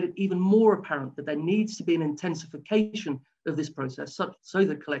has made it even more apparent that there needs to be an intensification of this process so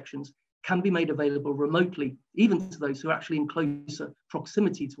that collections can be made available remotely, even to those who are actually in closer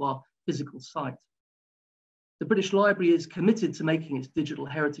proximity to our physical site. The British Library is committed to making its digital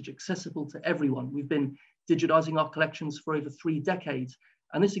heritage accessible to everyone. We've been digitizing our collections for over 3 decades,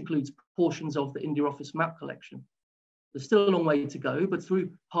 and this includes portions of the India Office map collection. There's still a long way to go, but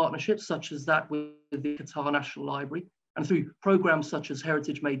through partnerships such as that with the Qatar National Library and through programs such as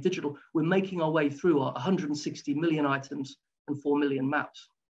Heritage Made Digital, we're making our way through our 160 million items and 4 million maps.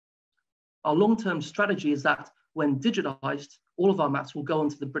 Our long-term strategy is that when digitized, all of our maps will go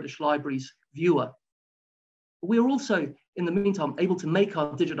onto the British Library's viewer. We are also, in the meantime, able to make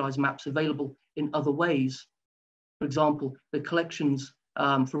our digitized maps available in other ways. For example, the collections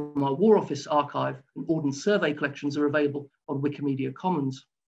from our War Office archive and Ordnance Survey collections are available on Wikimedia Commons.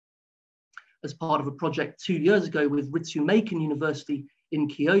 As part of a project 2 years ago with Ritsumeikan University in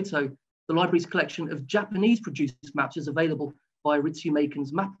Kyoto, the library's collection of Japanese-produced maps is available via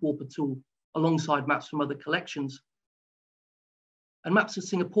Ritsumeikan's Map Warper tool, alongside maps from other collections. And maps of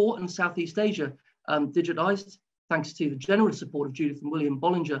Singapore and Southeast Asia, digitized, thanks to the generous support of Judith and William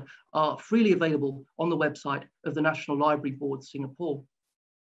Bollinger, are freely available on the website of the National Library Board, Singapore.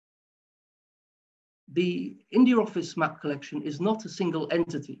 The India Office map collection is not a single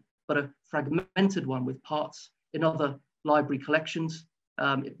entity, but a fragmented one with parts in other library collections,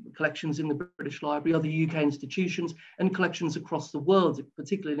 collections in the British Library, other UK institutions, and collections across the world,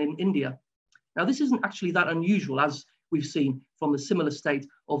 particularly in India. Now, this isn't actually that unusual, as we've seen from the similar state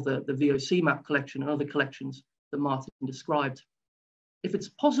of the VOC map collection and other collections that Martin described. If it's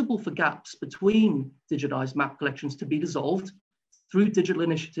possible for gaps between digitized map collections to be dissolved through digital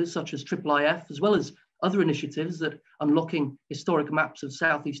initiatives such as IIIF, as well as other initiatives that Unlocking Historic Maps of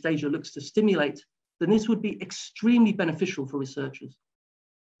Southeast Asia looks to stimulate, then this would be extremely beneficial for researchers.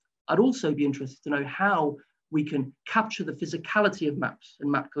 I'd also be interested to know how we can capture the physicality of maps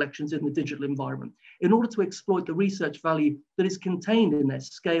and map collections in the digital environment in order to exploit the research value that is contained in their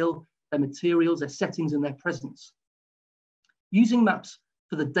scale, their materials, their settings, and their presence. Using maps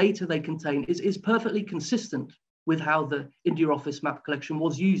for the data they contain is perfectly consistent with how the India Office map collection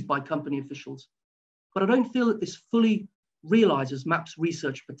was used by company officials. But I don't feel that this fully realizes maps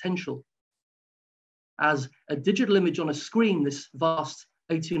research potential. As a digital image on a screen, this vast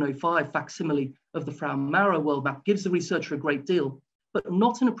 1805 facsimile of the Frau Maurer world map gives the researcher a great deal, but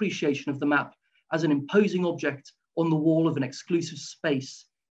not an appreciation of the map as an imposing object on the wall of an exclusive space,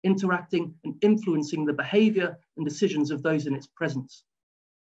 interacting and influencing the behavior and decisions of those in its presence.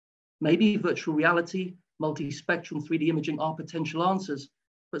 Maybe virtual reality, multi-spectrum 3D imaging are potential answers,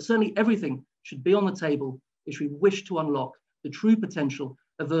 but certainly everything should be on the table if we wish to unlock the true potential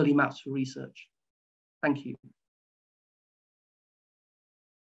of early maps for research. Thank you.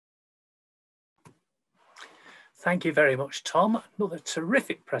 Thank you very much, Tom. Another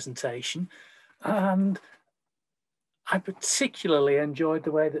terrific presentation. And I particularly enjoyed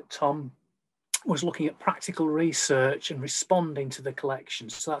the way that Tom was looking at practical research and responding to the collection.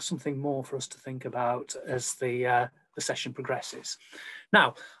 So that's something more for us to think about as the session progresses.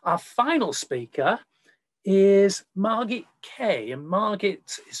 Now, our final speaker is Margit Kay, and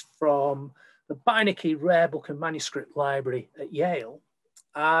Margit is from the Beinecke Rare Book and Manuscript Library at Yale.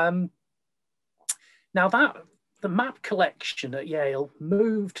 Now the map collection at Yale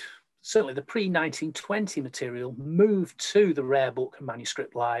moved, certainly the pre-1920 material moved to the Rare Book and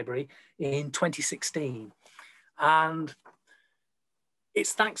Manuscript Library in 2016. And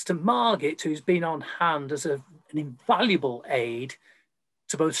it's thanks to Margit, who's been on hand as an invaluable aid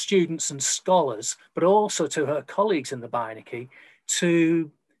to both students and scholars, but also to her colleagues in the Beinecke,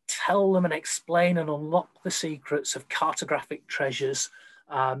 to tell them and explain and unlock the secrets of cartographic treasures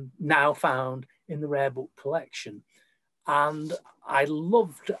now found in the Rare Book collection. And I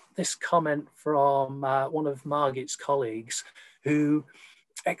loved this comment from one of Margit's colleagues, who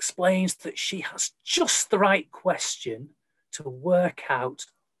explains that she has just the right question to work out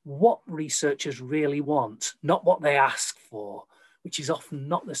what researchers really want, not what they ask for, which is often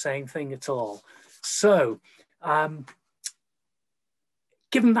not the same thing at all. So,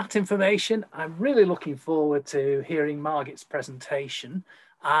 given that information, I'm really looking forward to hearing Margit's presentation,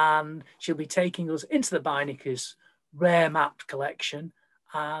 and she'll be taking us into the Beinecke's rare mapped collection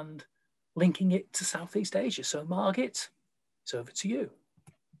and linking it to Southeast Asia. So Margit, it's over to you.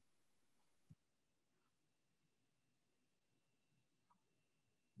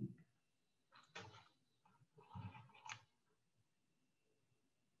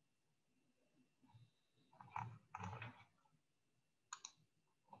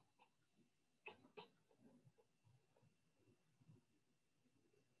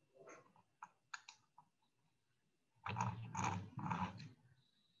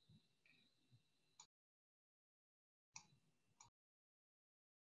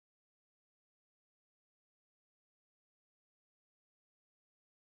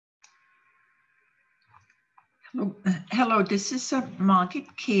 Hello, this is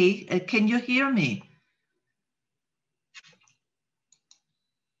Margit Kay. Can you hear me?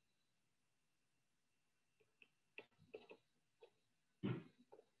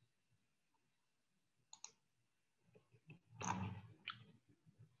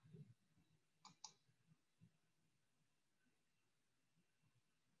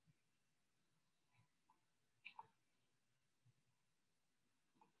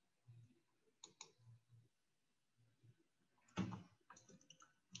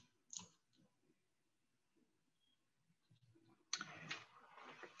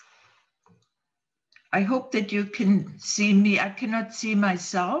 I hope that you can see me. I cannot see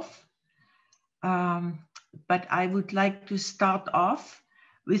myself, but I would like to start off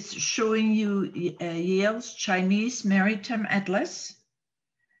with showing you Yale's Chinese Maritime Atlas,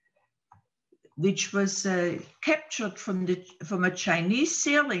 which was captured from a Chinese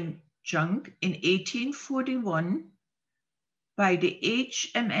sailing junk in 1841 by the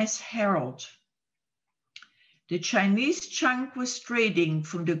HMS Herald. The Chinese junk was trading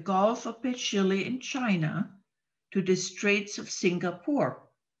from the Gulf of Chile in China to the Straits of Singapore.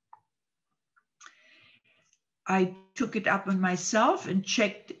 I took it up on myself and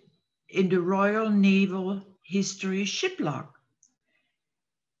checked in the Royal Naval History ship log.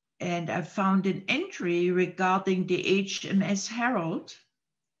 And I found an entry regarding the HMS Herald.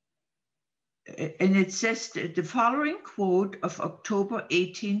 And it says the following quote of October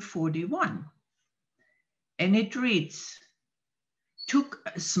 1841. And it reads, "Took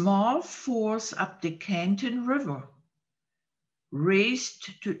a small force up the Canton River,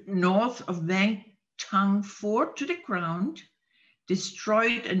 raced to north of Wang Tung Fort to the ground,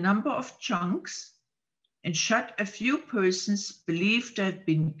 destroyed a number of junks, and shot a few persons believed to have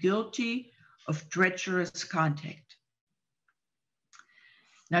been guilty of treacherous contact."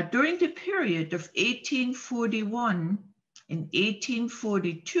 Now, during the period of 1841 and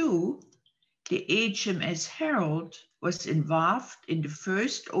 1842, the HMS Herald was involved in the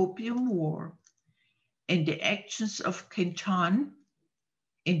First Opium War and the actions of Canton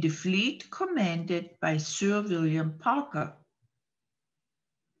in the fleet commanded by Sir William Parker.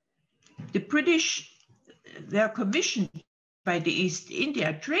 The British were commissioned by the East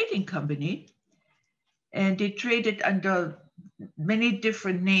India Trading Company, and they traded under many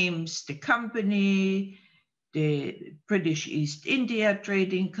different names: the company, the British East India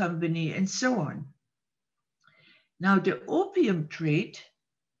Trading Company, and so on. Now, the opium trade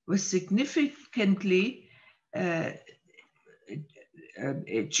was significantly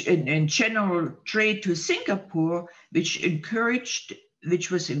in general trade to Singapore, which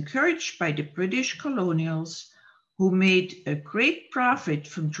was encouraged by the British colonials, who made a great profit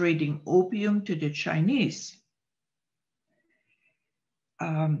from trading opium to the Chinese.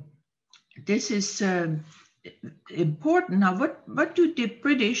 This is important. Now, what do the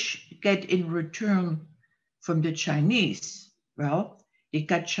British get in return from the Chinese? Well, they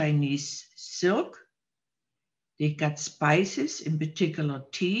got Chinese silk, they got spices, in particular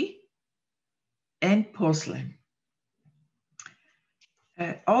tea, and porcelain.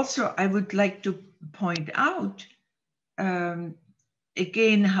 Also, I would like to point out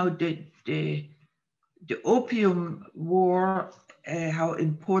again how the Opium War, how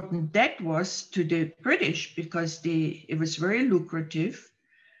important that was to the British, because it was very lucrative.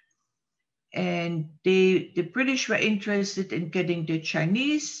 And the British were interested in getting the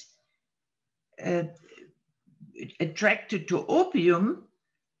Chinese attracted to opium,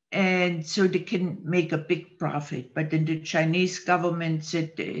 and so they can make a big profit. But then the Chinese government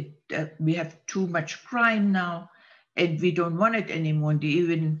said we have too much crime now, and we don't want it anymore. They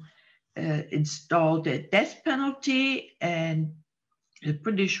even installed a death penalty, and the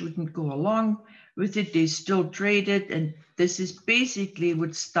British wouldn't go along with it. They still traded, and this is basically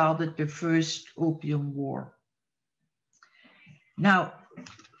what started the first Opium War. Now,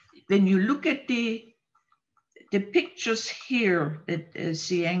 when you look at the pictures here that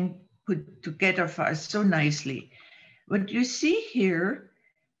Xiang put together for us so nicely, what you see here,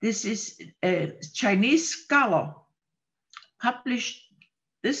 this is a Chinese scholar published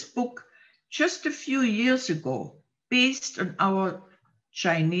this book just a few years ago based on our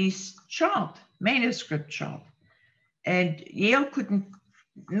Chinese chart, manuscript chart. And Yale couldn't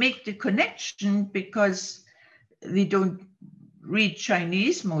make the connection because we don't read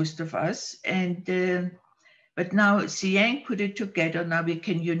Chinese, most of us. And but now Xiang put it together. Now we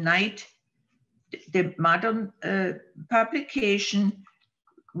can unite the modern publication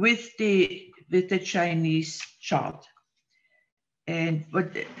with the Chinese chart. And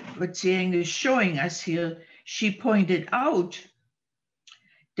what Xiang is showing us here, she pointed out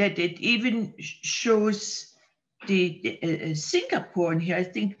that it even shows the Singapore in here. I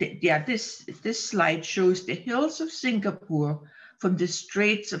think that, yeah, this slide shows the hills of Singapore from the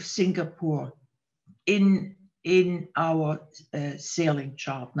Straits of Singapore in our sailing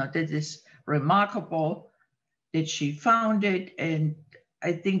chart. Now that is remarkable that she found it, and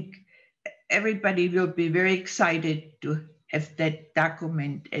I think everybody will be very excited to have that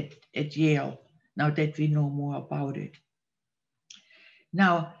document at Yale, now that we know more about it.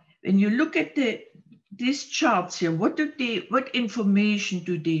 Now, when you look at these charts here, what information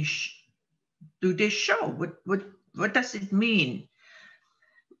do they show? What does it mean?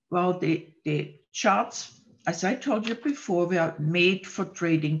 Well, the charts, as I told you before, were made for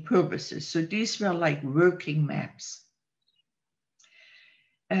trading purposes. So these were like working maps.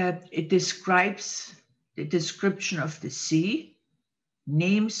 It describes the description of the sea,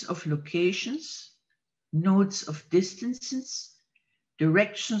 names of locations, notes of distances,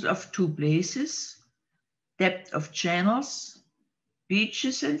 directions of two places, depth of channels,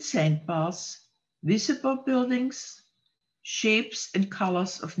 beaches and sandbars, visible buildings, shapes and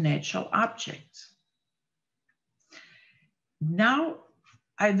colors of natural objects. Now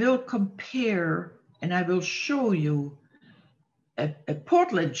I will compare and I will show you a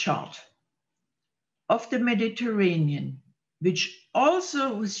Portland chart of the Mediterranean, which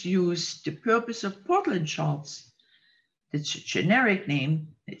also was used. The purpose of Portland charts, it's a generic name,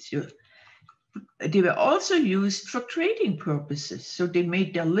 they were also used for trading purposes. So they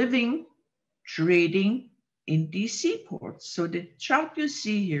made their living trading in these seaports. So the chart you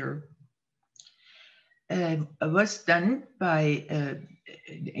see here was done by an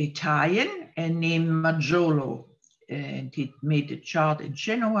Italian named Maggiolo, and he made a chart in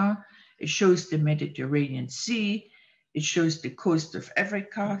Genoa. It shows the Mediterranean Sea. It shows the coast of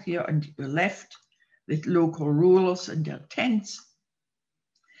Africa here on the left with local rulers and their tents.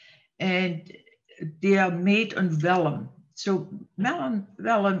 And they are made on vellum. So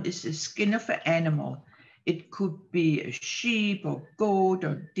vellum is the skin of an animal. It could be a sheep or goat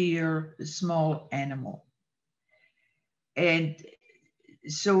or deer, a small animal. And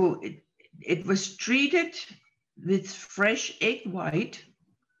so it was treated with fresh egg white,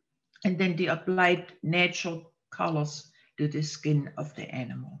 and then they applied natural colors to the skin of the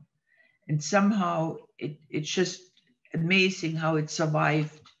animal. And somehow it's just amazing how it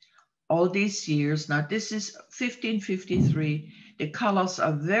survived all these years. Now this is 1553. The colors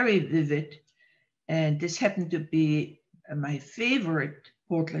are very vivid. And this happened to be my favorite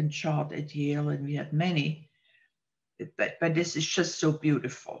Portland chart at Yale, and we had many. but this is just so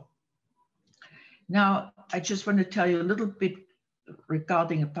beautiful. Now, I just want to tell you a little bit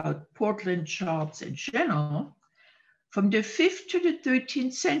regarding about Portland charts in general. From the 5th to the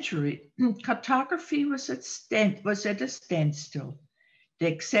 13th century, cartography was at a standstill. The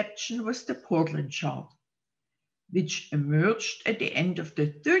exception was the Portland chart, which emerged at the end of the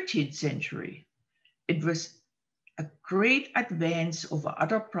 13th century. It was a great advance over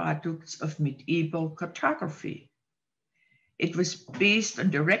other products of medieval cartography. It was based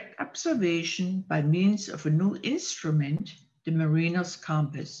on direct observation by means of a new instrument, the mariner's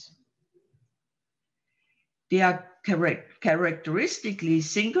compass. They are characteristically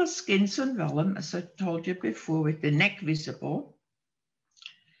single skins on vellum, as I told you before, with the neck visible.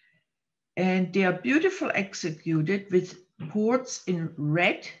 And they are beautifully executed with ports in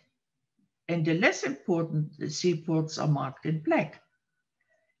red, and the less important seaports are marked in black.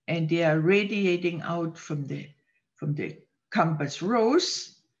 And they are radiating out from the compass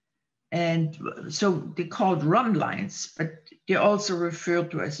rose. And so they're called rhumb lines, but they're also referred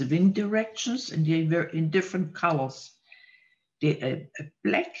to as wind directions, and they were in different colors. The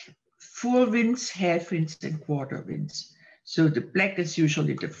black, full winds, half winds, and quarter winds. So the black is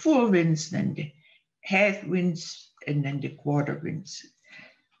usually the full winds, then the half winds, and then the quarter winds.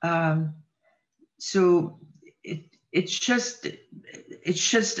 So it's just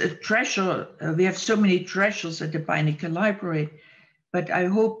a treasure. We have so many treasures at the Beinecke Library, but I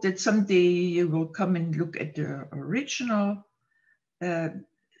hope that someday you will come and look at the original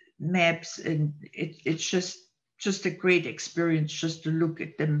maps, and it's just a great experience just to look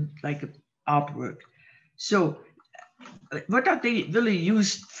at them like an artwork. So what are they really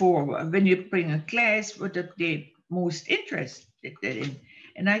used for? When you bring a class, what are they most interested in?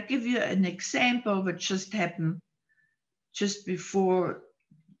 And I give you an example of what just happened just before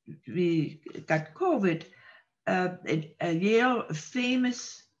we got COVID. A Yale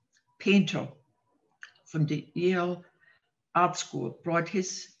famous painter from the Yale Art School brought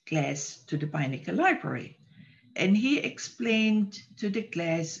his class to the Beinecke Library. And he explained to the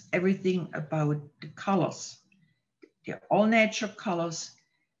class everything about the colors. They're all natural colors.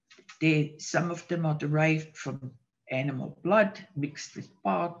 Some of them are derived from animal blood mixed with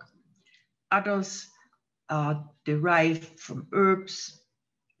bark. Others are derived from herbs,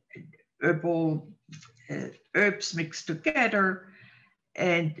 herbal herbs mixed together.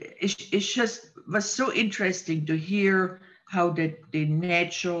 And it just was so interesting to hear how the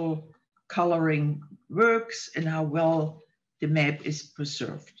natural coloring works and how well the map is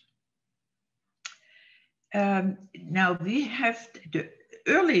preserved. Now we have the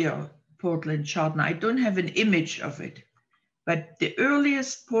earlier Portland chart. Now I don't have an image of it, but the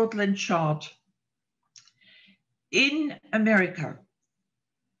earliest Portland chart in America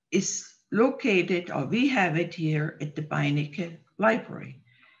is located, or we have it here at the Beinecke Library.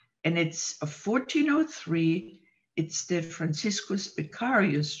 And it's a 1403, it's the Franciscus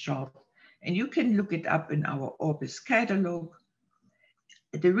Becarius chart. And you can look it up in our Orbis catalog.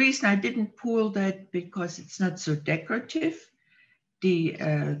 The reason I didn't pull that because it's not so decorative.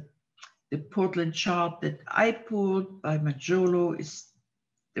 The Portland chart that I pulled by Majolo is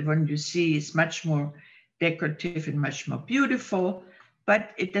the one you see is much more decorative and much more beautiful,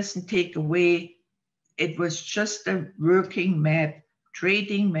 but it doesn't take away. It was just a working map,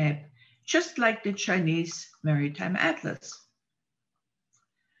 trading map, just like the Chinese Maritime Atlas.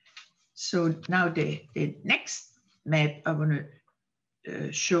 So now the next map I want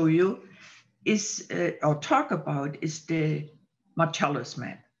to show you is, or talk about, is the Martellus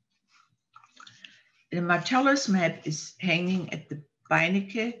map. The Martellus map is hanging at the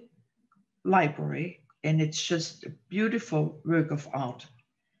Beinecke Library, and it's just a beautiful work of art.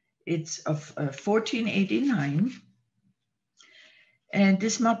 It's of 1489. And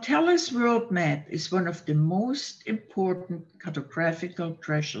this Martellus world map is one of the most important cartographical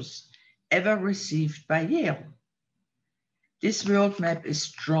treasures ever received by Yale. This world map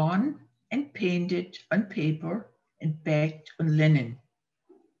is drawn and painted on paper and bagged on linen.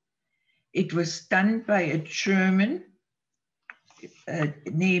 It was done by a German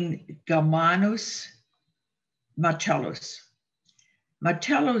named Germanus Martellus.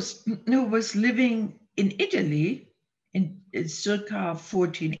 Martellus, who was living in Italy in circa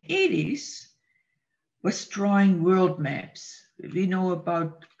 1480s, was drawing world maps. We know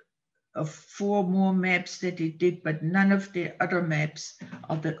about 4 more maps that he did, but none of the other maps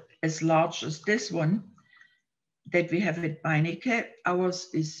are as large as this one that we have at Beinecke. Ours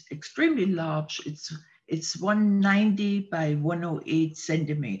is extremely large. It's 190 by 108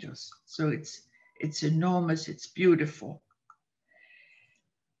 centimeters. So it's enormous, it's beautiful.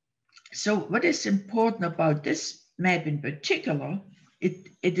 So what is important about this map in particular, it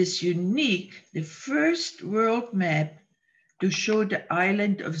is unique, the first world map to show the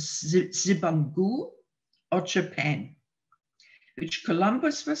island of Zipangu or Japan, which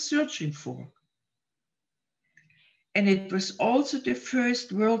Columbus was searching for. And it was also the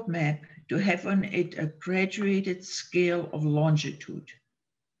first world map to have on it a graduated scale of longitude.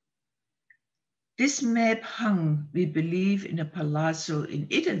 This map hung, we believe, in a palazzo in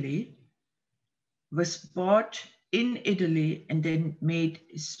Italy, was bought in Italy and then made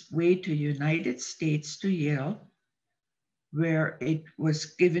its way to the United States, to Yale, where it was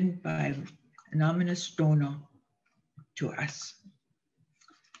given by an anonymous donor to us.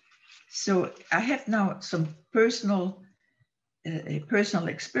 So I have now some personal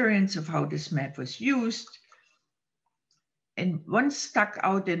experience of how this map was used. And one stuck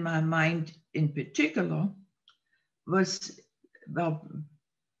out in my mind in particular was about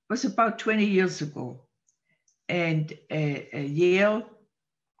 20 years ago. And a Yale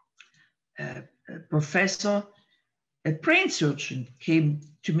professor, a brain surgeon, came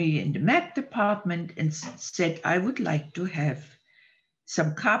to me in the map department and said, I would like to have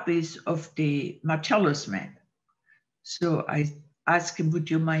some copies of the Martellus map. So I asked him, would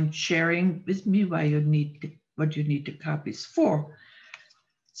you mind sharing with me what you need the copies for?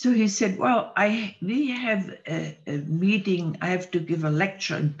 So he said, well, we have a meeting, I have to give a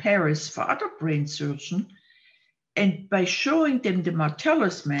lecture in Paris for other brain surgeons. And by showing them the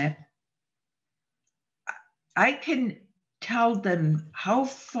Martellus map, I can tell them how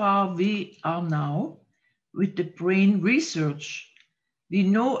far we are now with the brain research. We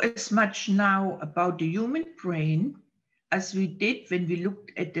know as much now about the human brain as we did when we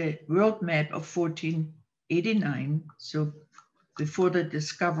looked at the world map of 1489, so before the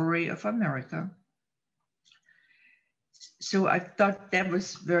discovery of America. So I thought that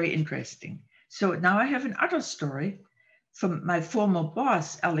was very interesting. So now I have another story from my former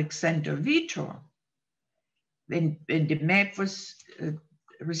boss, Alexander Vitor. When the map was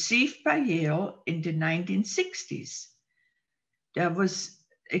received by Yale in the 1960s, there was,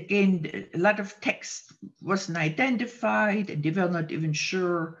 again, a lot of text wasn't identified, and they were not even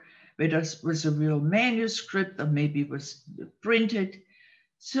sure whether it was a real manuscript or maybe it was printed.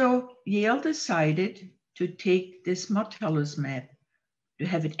 So Yale decided to take this Martellus map, to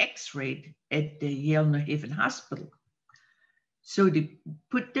have it x-rayed at the Yale New Haven Hospital. So they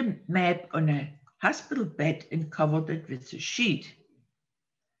put the map on a hospital bed and covered it with a sheet.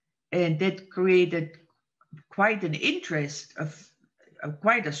 And that created quite an interest,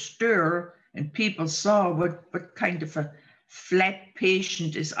 quite a stir, and people saw what kind of a flat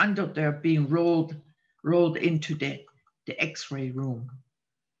patient is under there being rolled into the x-ray room.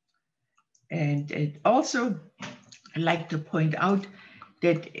 And it also, I'd like to point out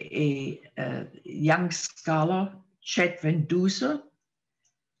that a young scholar, Chet Van Duzer,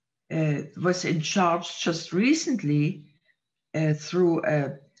 was in charge just recently through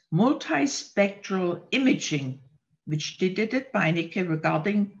a multispectral imaging, which they did at Beinecke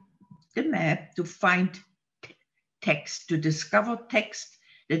regarding the map, to find text, to discover text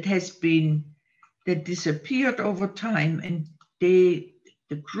that disappeared over time, and the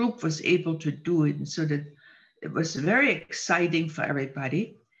group was able to do it. And so that it was very exciting for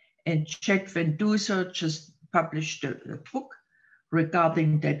everybody. And Chet Van Duzer just published a book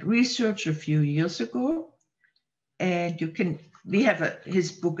regarding that research a few years ago. And we have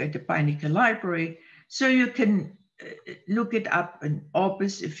his book at the Beinecke Library, so you can look it up in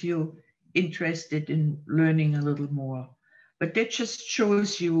Orbis if you're interested in learning a little more. But that just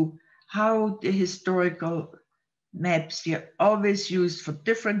shows you how the historical maps, they're always used for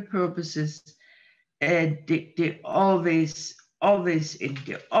different purposes, and they're always in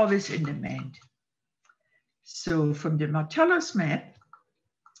demand. So from the Martellus map,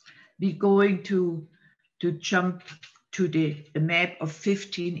 we're going to jump to the map of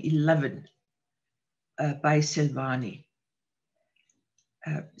 1511 by Silvani.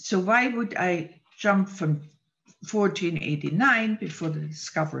 So why would I jump from 1489, before the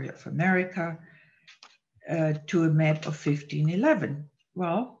discovery of America, to a map of 1511?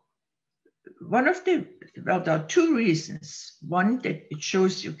 Well, there are two reasons. One, that it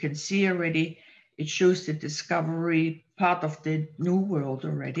shows, you can see already, it shows the discovery, part of the New World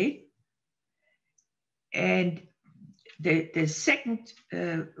already. And the second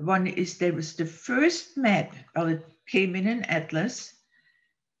one is there was the first map, well, it came in an atlas,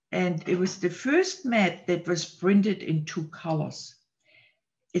 and it was the first map that was printed in two colors.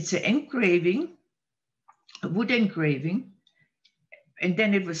 It's an engraving, a wood engraving, and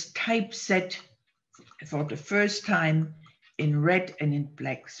then it was typeset for the first time in red and in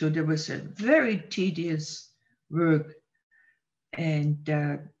black. So there was a very tedious work. And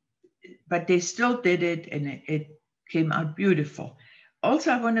but they still did it, and it came out beautiful.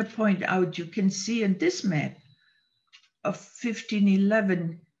 Also, I want to point out, you can see in this map of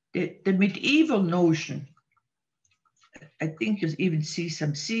 1511, the medieval notion. I think you even see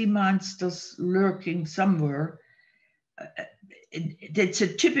some sea monsters lurking somewhere. It's a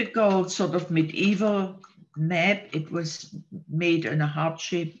typical sort of medieval map. It was made in a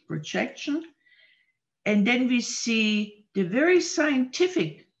heart-shaped projection. And then we see the very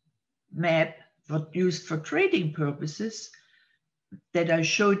scientific map used for trading purposes that I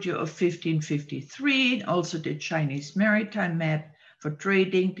showed you of 1553, and also the Chinese maritime map for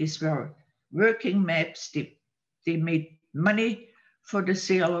trading. These were working maps. They made money for the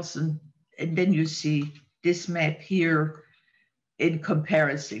sailors. And then you see this map here in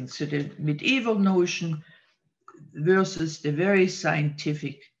comparison. So the medieval notion versus the very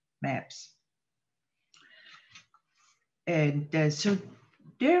scientific maps. And so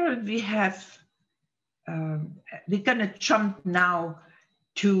there we have, we're going to jump now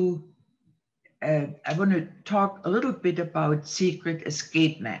to, I want to talk a little bit about secret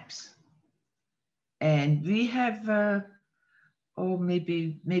escape maps. And we have,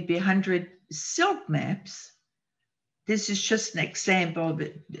 maybe 100 silk maps. This is just an example.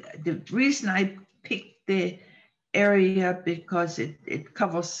 The reason I picked the area because it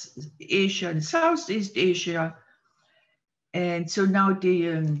covers Asia and Southeast Asia. And so now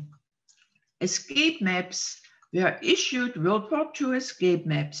the escape maps were issued, World War II escape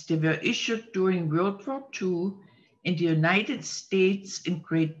maps. They were issued during World War II in the United States and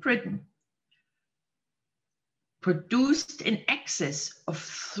Great Britain. Produced in excess of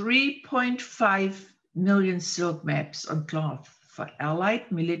 3.5 million silk maps on cloth for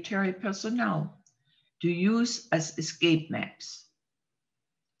Allied military personnel to use as escape maps.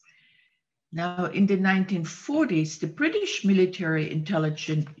 Now, in the 1940s, the British military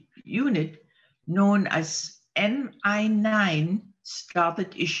intelligence unit, known as MI9,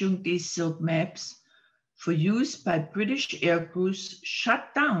 started issuing these silk maps for use by British air crews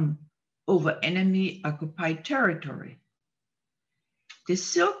shut down over enemy-occupied territory. The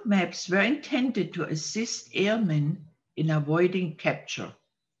silk maps were intended to assist airmen in avoiding capture.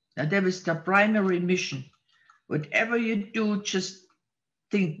 Now, that was the primary mission. Whatever you do, just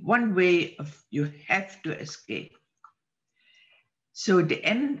think one way of you have to escape. So the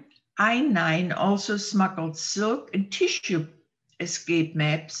MI9 also smuggled silk and tissue escape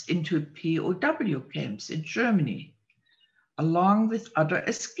maps into POW camps in Germany, along with other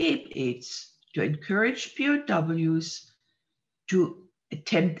escape aids to encourage POWs to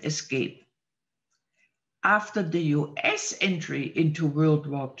attempt escape. After the US entry into World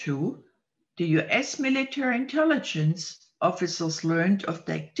War II, the US military intelligence officers learned of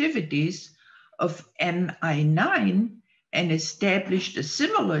the activities of MI9 and established a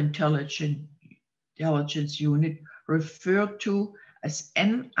similar intelligence unit referred to as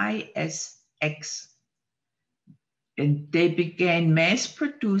MISX. And they began mass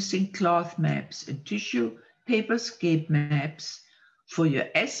producing cloth maps and tissue paper escape maps for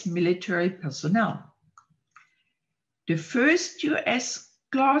US military personnel. The first US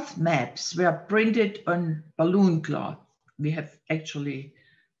cloth maps were printed on balloon cloth. We have actually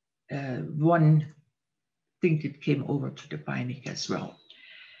one thing that came over to the binding as well.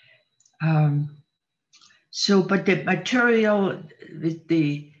 But the material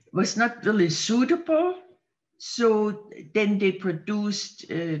was not really suitable. So then they produced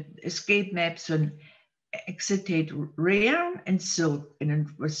escape maps on acetate rayon and silk, and it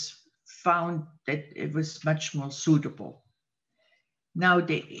was found that it was much more suitable. Now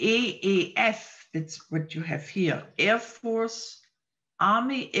the AAF, that's what you have here,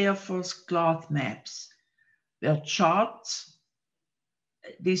 Army Air Force cloth maps were charts.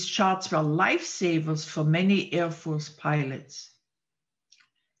 These charts were lifesavers for many Air Force pilots.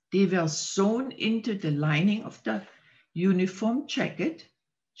 They were sewn into the lining of the uniform jackets.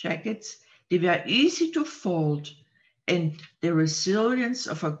 They were easy to fold, and the resilience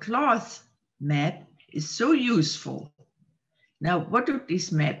of a cloth map is so useful. Now, what do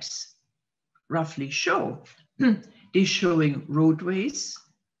these maps roughly show? They're showing roadways,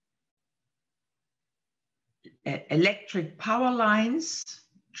 electric power lines,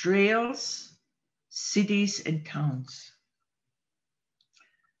 trails, cities, and towns.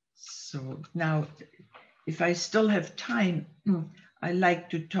 So now, if I still have time, I'd like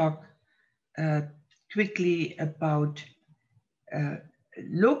to talk quickly about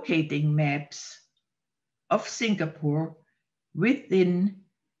locating maps of Singapore within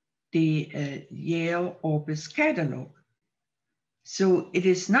the Yale Orbis catalog. So it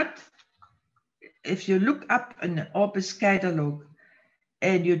is not if you look up an Orbis catalog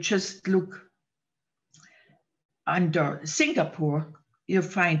and you just look under Singapore, you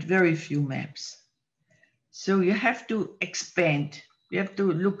find very few maps. So you have to expand. You have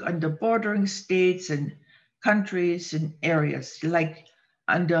to look under bordering states and countries and areas, like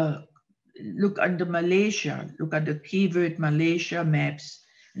look under Malaysia, look under keyword Malaysia maps,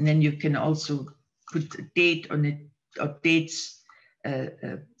 and then you can also put a date on it, or dates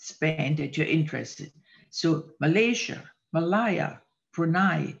span that you're interested. So Malaysia, Malaya,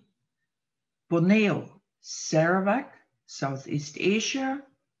 Brunei, Borneo, Sarawak, Southeast Asia,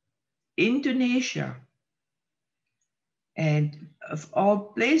 Indonesia. And of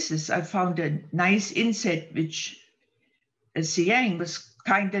all places, I found a nice inset, which Siang was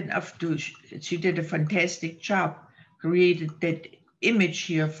kind enough to, she did a fantastic job, created that image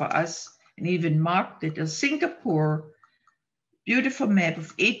here for us, and even marked it as Singapore, beautiful map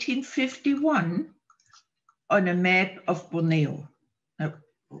of 1851 on a map of Borneo. Now,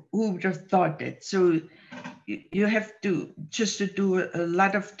 who would have thought that? So you have to just to do a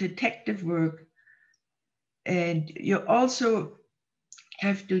lot of detective work, and you also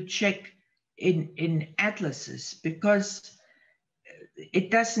have to check in atlases, because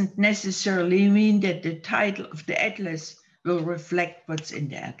it doesn't necessarily mean that the title of the atlas will reflect what's in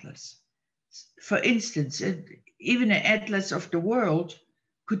the atlas. For instance, even an atlas of the world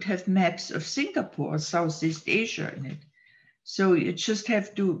could have maps of Singapore, Southeast Asia in it. So you just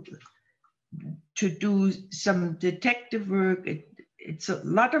have to do some detective work. It's a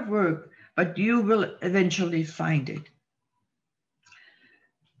lot of work, but you will eventually find it.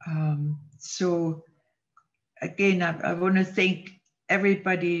 So again, I want to thank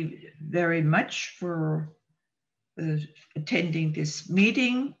everybody very much for attending this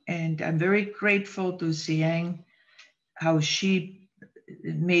meeting, and I'm very grateful to Siang, how she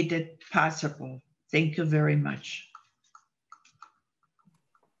made it possible. Thank you very much.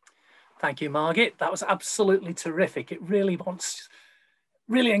 Thank you, Margit. That was absolutely terrific. It really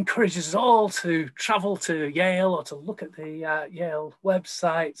encourages us all to travel to Yale, or to look at the Yale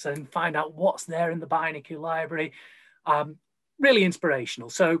websites and find out what's there in the Beinecke Library. Really inspirational.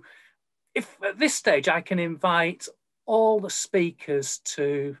 So if at this stage I can invite all the speakers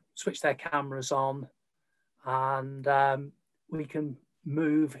to switch their cameras on, and we can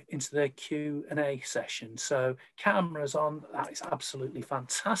move into the Q&A session. So cameras on, that is absolutely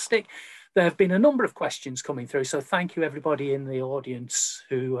fantastic. There have been a number of questions coming through, so thank you everybody in the audience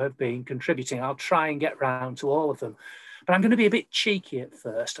who have been contributing. I'll try and get round to all of them, but I'm going to be a bit cheeky at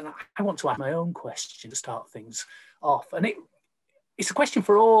first, and I want to ask my own question to start things off. And it's a question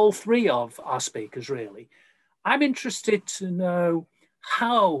for all three of our speakers, really. I'm interested to know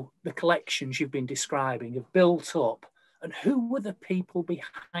how the collections you've been describing have built up, and who were the people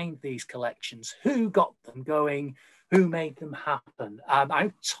behind these collections? Who got them going? Who made them happen?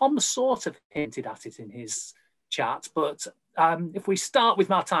 Tom sort of hinted at it in his chat, but if we start with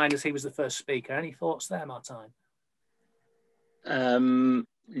Martijn, as he was the first speaker, any thoughts there, Martijn?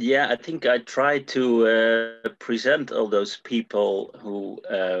 Yeah, I think I tried to present all those people who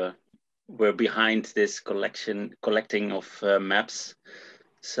were behind this collecting of maps.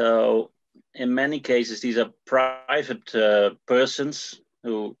 So in many cases, these are private persons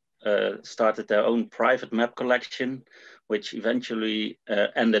who started their own private map collection, which eventually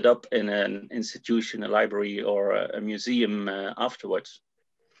ended up in an institution, a library, or a museum afterwards.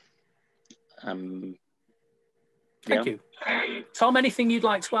 Thank you. Tom, anything you'd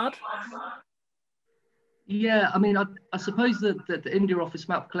like to add? Yeah, I mean, I suppose that the India Office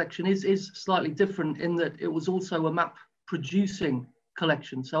map collection is slightly different in that it was also a map producing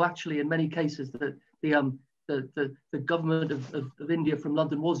collection. So actually, in many cases, the government of India from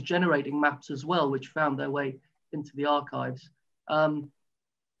London was generating maps as well, which found their way into the archives.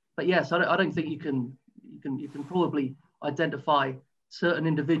 But yes, I don't think you can probably identify certain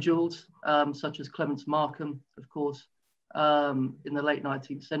individuals, such as Clements Markham, of course, in the late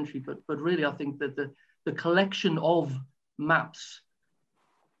 19th century. But really, I think that the collection of maps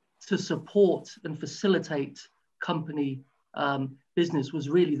to support and facilitate company business was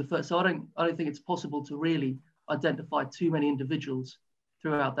really the first. So I don't think it's possible to really identify too many individuals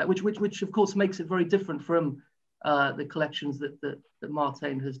throughout that, which of course makes it very different from the collections that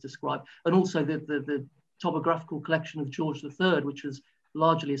Martijn has described, and also the topographical collection of George III, which was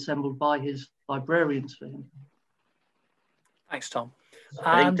largely assembled by his librarians for him. Thanks, Tom.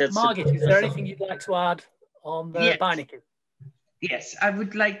 And Margit, is there anything you'd like to add on the Beinecke? Yes, I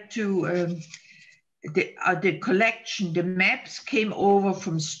would like to, the collection, the maps came over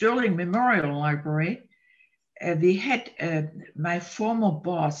from Sterling Memorial Library, we had my former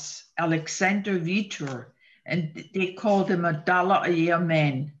boss, Alexander Vitor, and they called him $1 a year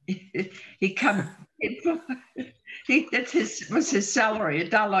man. He come, was his salary,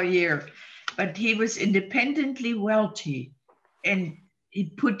 $1 a year, but he was independently wealthy, and he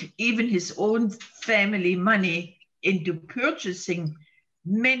put even his own family money into purchasing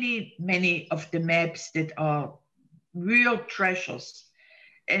many of the maps that are real treasures.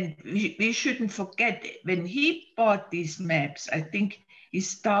 And we shouldn't forget, when he bought these maps, I think he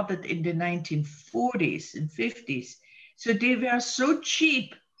started in the 1940s and 50s. So they were so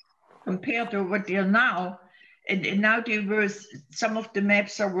cheap compared to what they are now. And now they're worth, some of the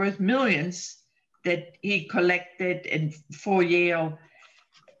maps are worth millions that he collected and for Yale.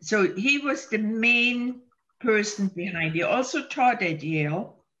 So he was the main person behind. He also taught at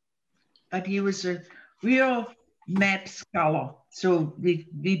Yale, but he was a real map scholar. So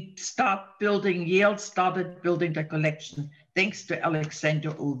Yale started building the collection thanks to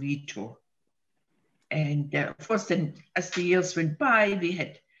Alexander O. Vitor. And of course, then as the years went by, we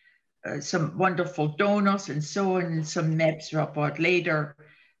had some wonderful donors and so on, and some maps were bought later,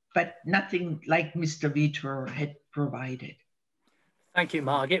 but nothing like Mr. Vitor had provided. Thank you,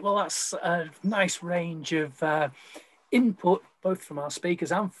 Margit. Well, that's a nice range of input, both from our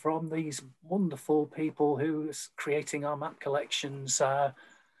speakers and from these wonderful people who are creating our map collections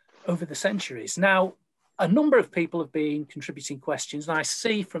over the centuries. Now, a number of people have been contributing questions, and I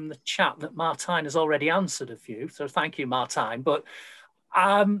see from the chat that Martijn has already answered a few, so thank you, Martijn. But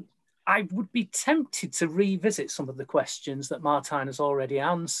I would be tempted to revisit some of the questions that Martijn has already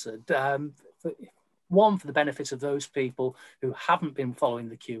answered. One, for the benefit of those people who haven't been following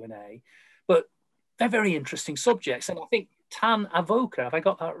the Q&A, but they're very interesting subjects. And I think Tan Avoka, have I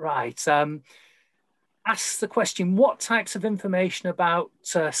got that right, asks the question, what types of information about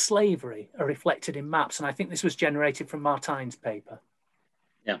slavery are reflected in maps? And I think this was generated from Martijn's paper.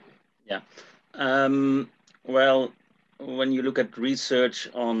 Yeah. Well, when you look at research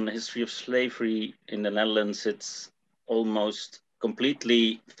on the history of slavery in the Netherlands, it's almost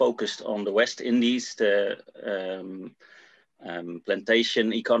completely focused on the West Indies, the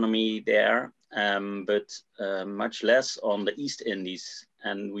plantation economy there, but much less on the East Indies.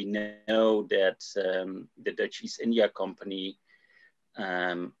 And we know that the Dutch East India Company,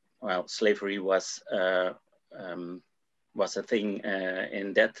 well, slavery was a thing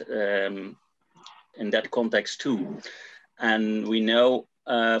in that context too. And we know,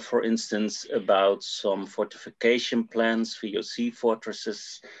 for instance, about some fortification plans, VOC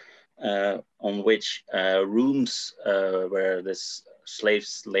fortresses, on which rooms where the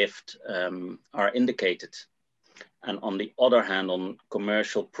slaves lived are indicated. And on the other hand, on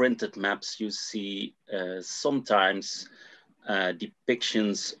commercial printed maps, you see sometimes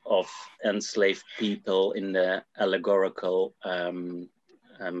depictions of enslaved people in the allegorical, how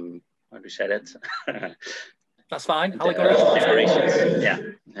do you say that? That's fine. Allegorical decorations. Yeah.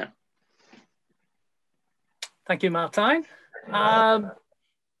 Thank you, Martijn.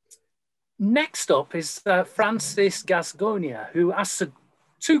 Next up is Francis Gasgonia, who asks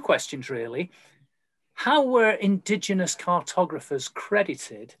two questions really. How were indigenous cartographers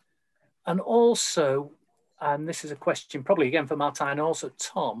credited? And also, and this is a question probably again for Martijn, also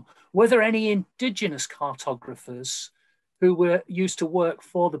Tom, were there any indigenous cartographers who were used to work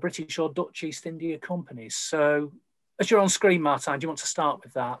for the British or Dutch East India companies? So as you're on screen, Martijn, do you want to start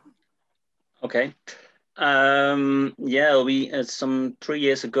with that? Okay. Yeah, we some 3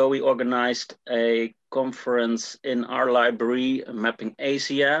 years ago, we organized a conference in our library, Mapping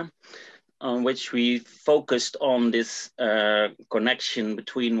Asia, on which we focused on this connection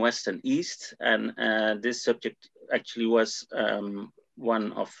between West and East. And this subject actually was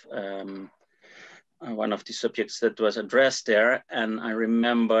one of the subjects that was addressed there. And I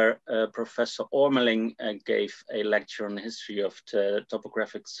remember Professor Ormeling gave a lecture on the history of the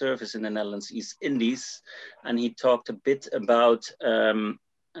topographic surface in the Netherlands East Indies. And he talked a bit about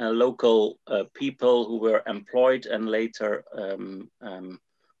local people who were employed and later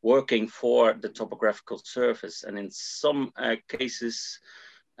working for the topographical surface. And in some cases,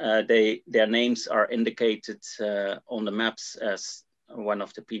 their names are indicated on the maps as one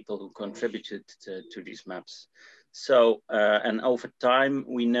of the people who contributed to these maps. So, and over time,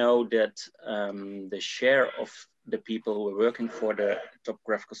 we know that the share of the people who were working for the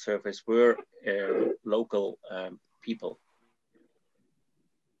topographical surface were local people.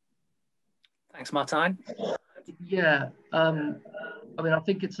 Thanks, Martijn. Yeah, I mean, I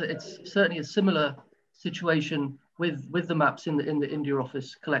think it's certainly a similar situation with the maps in the India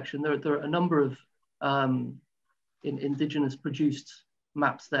Office collection. There are a number of indigenous produced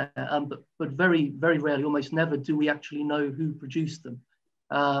maps there, but very, very rarely, almost never, do we actually know who produced them.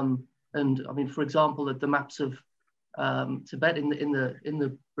 And I mean, for example, the maps of Tibet in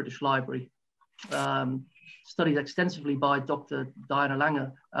the British Library, studied extensively by Dr. Diana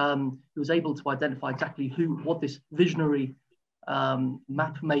Langer, who was able to identify exactly what this visionary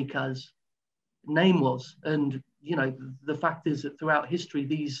map maker's name was. And you know, the fact is that throughout history,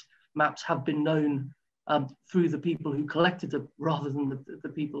 these maps have been known through the people who collected them rather than the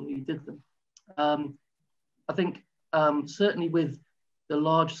people who did them. I think certainly with the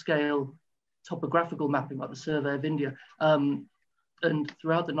large-scale topographical mapping like the Survey of India, and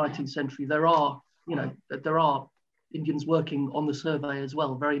throughout the 19th century, there are Indians working on the survey as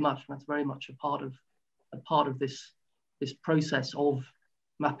well, very much. And that's very much a part of this process of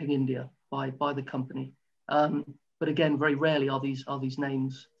mapping India by the company. But again, very rarely do these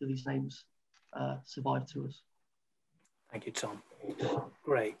names survive to us. Thank you, Tom.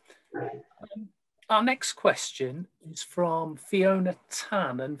 Great. Our next question is from Fiona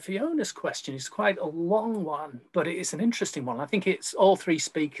Tan, and Fiona's question is quite a long one, but it is an interesting one. I think it's all three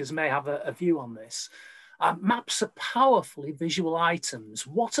speakers may have a view on this. Maps are powerfully visual items.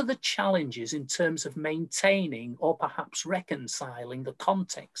 What are the challenges in terms of maintaining or perhaps reconciling the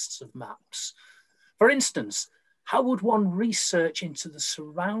contexts of maps? For instance, how would one research into the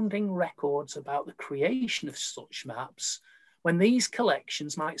surrounding records about the creation of such maps when these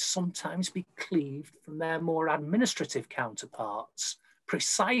collections might sometimes be cleaved from their more administrative counterparts,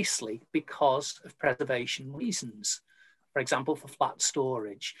 precisely because of preservation reasons? For example, for flat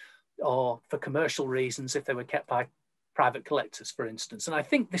storage, or for commercial reasons if they were kept by private collectors, for instance. And I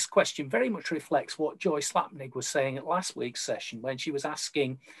think this question very much reflects what Joy Slapnig was saying at last week's session when she was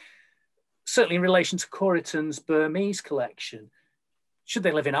asking, certainly in relation to Corriton's Burmese collection, should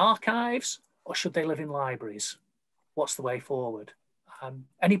they live in archives or should they live in libraries? What's the way forward?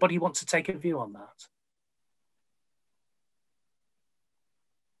 Anybody want to take a view on that?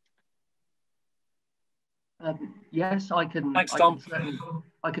 Yes, I can. Thanks, Tom.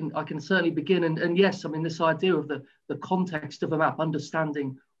 I can certainly begin. And yes, I mean, this idea of the context of a map,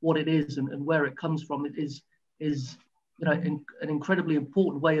 understanding what it is and where it comes from, it is an incredibly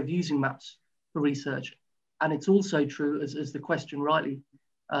important way of using maps for research. And it's also true, as the question rightly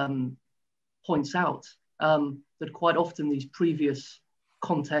points out, that quite often these previous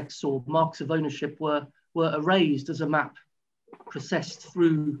contexts or marks of ownership were erased as a map processed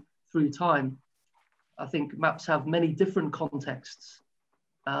through time. I think maps have many different contexts,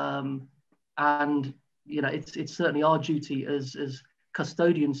 and it's certainly our duty as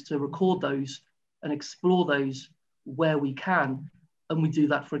custodians to record those and explore those where we can. And we do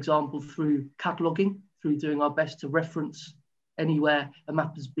that, for example, through cataloging, through doing our best to reference anywhere a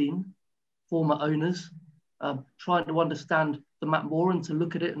map has been, former owners, trying to understand the map more and to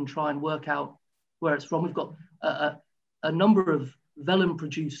look at it and try and work out where it's from. We've got a number of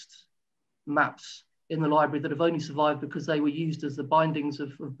vellum-produced maps in the library that have only survived because they were used as the bindings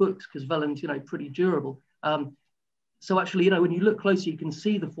of books, because vellum's, pretty durable. So actually, when you look closely, you can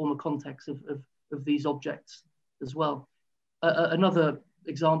see the former context of these objects as well. Another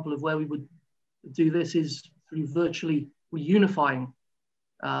example of where we would do this is through virtually reunifying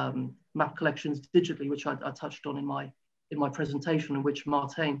map collections digitally, which I touched on in my presentation, and which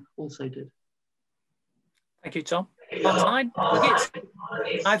Martijn also did. Thank you, Tom. Martijn,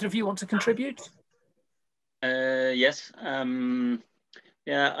 either of you want to contribute? Yes.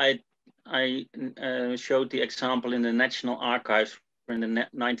 Yeah, I showed the example in the National Archives. In the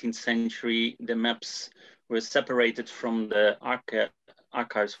 19th century, the maps were separated from the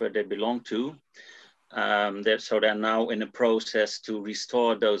archives where they belong to. So they're now in a process to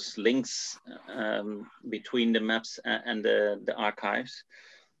restore those links between the maps and the archives.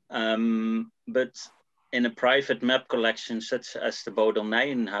 But in a private map collection, such as the Bodil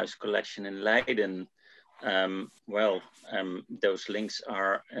Nijenhuis collection in Leiden, those links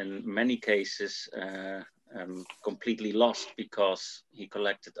are in many cases completely lost because he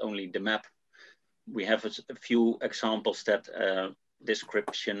collected only the map. We have a few examples that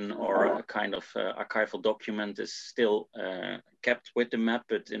description or a kind of archival document is still kept with the map,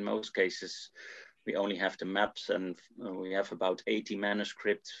 but in most cases we only have the maps, and we have about 80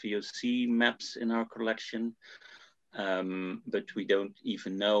 manuscript VOC maps in our collection, but we don't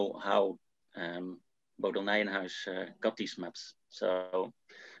even know how Bodil Nijenhuis got these maps. So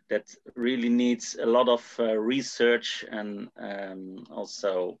that really needs a lot of research and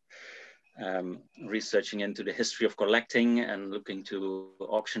also researching into the history of collecting and looking to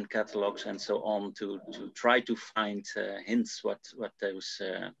auction catalogs and so on to try to find hints what those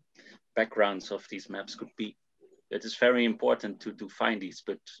backgrounds of these maps could be. it is very important to find these,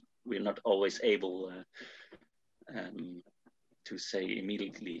 but we're not always able to say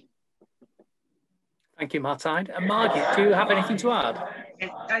immediately. Thank you, Martijn. And Margit, do you have anything to add?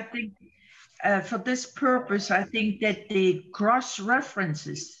 I think for this purpose, I think that the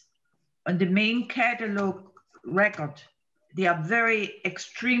cross-references on the main catalog record, they are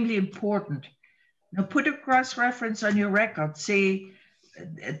extremely important. Now put a cross-reference on your record, say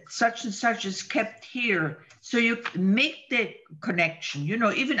such and such is kept here. So you make the connection, you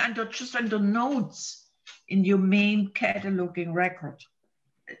know, even just under notes in your main cataloging record.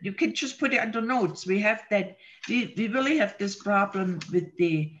 You can just put it under notes. We have that, we really have this problem with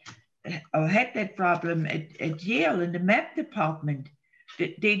or had that problem at Yale in the map department.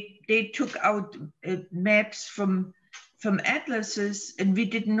 They took out maps from atlases, and we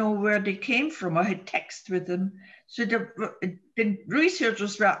didn't know where they came from. I had text with them. So the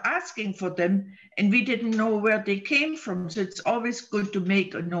researchers were asking for them, and we didn't know where they came from. So it's always good to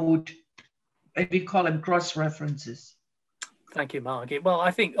make a note, and we call them cross-references. Thank you, Margit. Well,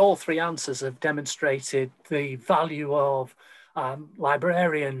 I think all three answers have demonstrated the value of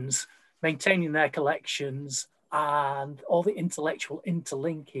librarians maintaining their collections and all the intellectual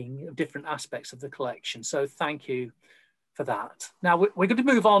interlinking of different aspects of the collection. So thank you for that. Now we're going to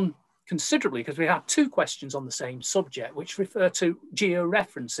move on considerably because we have two questions on the same subject, which refer to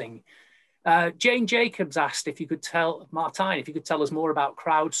georeferencing. Jane Jacobs asked if you could tell, Martijn, if you could tell us more about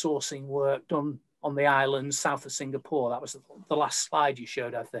crowdsourcing work done on the islands south of Singapore. That was the last slide you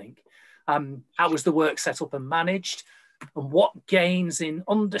showed, I think. How was the work set up and managed? And what gains in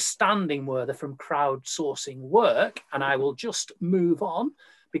understanding were there from crowdsourcing work? And I will just move on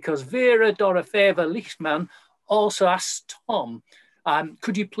because Vera Dorofeva Lichtman also asked Tom,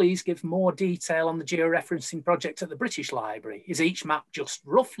 could you please give more detail on the georeferencing project at the British Library? Is each map just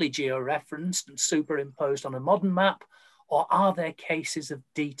roughly georeferenced and superimposed on a modern map, or are there cases of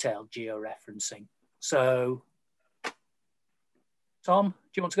detailed georeferencing? So, Tom, do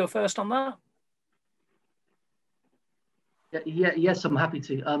you want to go first on that? Yes, I'm happy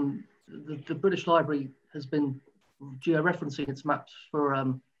to. The British Library has been georeferencing its maps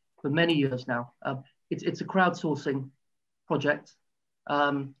for many years now. It's a crowdsourcing project.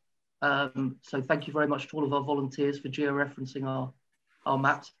 So thank you very much to all of our volunteers for georeferencing our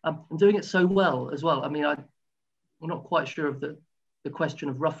maps and doing it so well as well. I mean, we're not quite sure of the question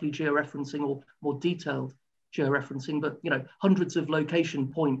of roughly georeferencing or more detailed georeferencing, but you know, hundreds of location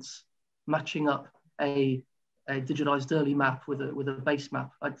points matching up a digitized early map with a base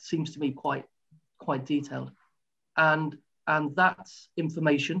map. It seems to me quite detailed, and that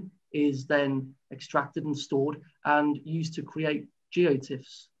information is then extracted and stored and used to create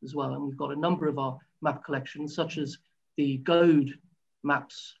geotiffs as well. And we've got a number of our map collections, such as the Goad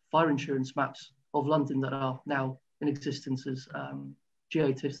maps, fire insurance maps of London, that are now in existence as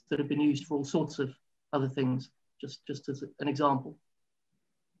geotiffs that have been used for all sorts of other things, just as an example.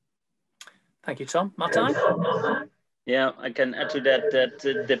 Thank you, Tom. Martijn? Yeah, I can add to that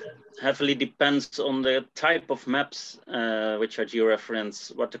that heavily depends on the type of maps which are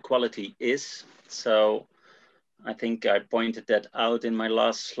georeferenced, what the quality is. So I think I pointed that out in my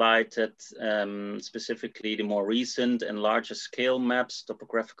last slide, that specifically the more recent and larger scale maps,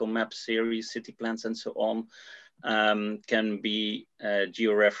 topographical map series, city plans and so on, can be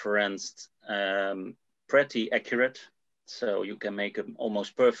georeferenced pretty accurate. So you can make an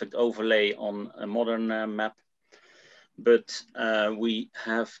almost perfect overlay on a modern map. But we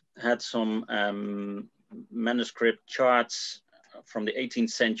have had some manuscript charts from the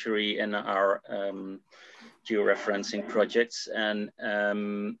 18th century in our georeferencing projects, and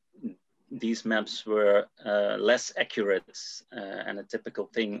these maps were less accurate, and a typical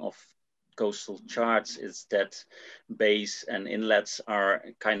thing of coastal charts is that bays and inlets are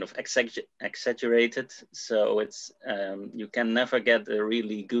kind of exaggerated, so it's you can never get a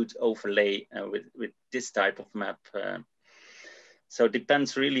really good overlay with this type of map. So it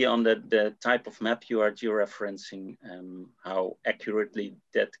depends really on the type of map you are georeferencing, how accurately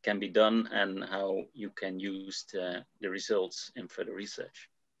that can be done and how you can use the results in further research.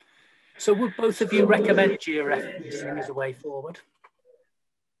 So would both of you recommend georeferencing as a way forward?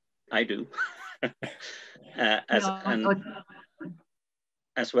 I do.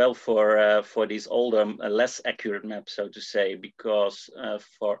 As well for these older, less accurate maps, so to say, because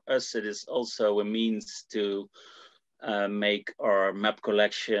for us it is also a means to make our map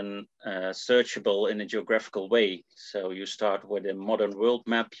collection searchable in a geographical way. So you start with a modern world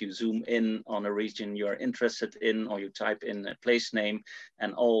map, you zoom in on a region you're interested in, or you type in a place name,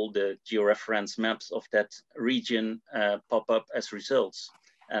 and all the georeference maps of that region pop up as results.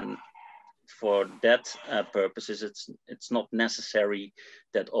 And for that purposes, it's not necessary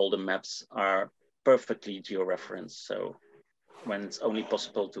that all the maps are perfectly georeferenced. So when it's only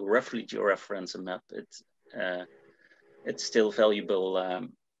possible to roughly georeference a map, it's still valuable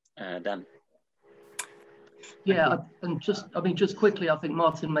then. Yeah, and just quickly, I think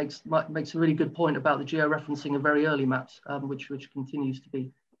Martin makes a really good point about the georeferencing of very early maps, which continues to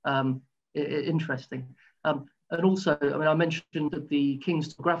be interesting. And also, I mentioned that the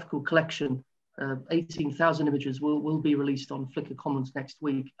King's Graphical Collection, 18,000 images, will be released on Flickr Commons next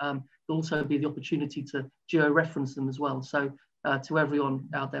week. There'll also be the opportunity to georeference them as well. So to everyone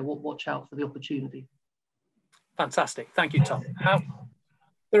out there, watch out for the opportunity. Fantastic, thank you, Tom. Now,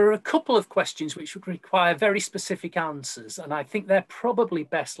 there are a couple of questions which would require very specific answers, and I think they're probably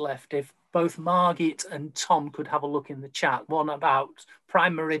best left if both Margit and Tom could have a look in the chat. One about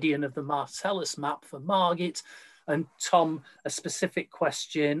prime meridian of the Marcellus map for Margit, and Tom, a specific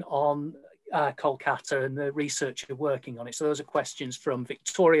question on Kolkata and the research you're working on it. So those are questions from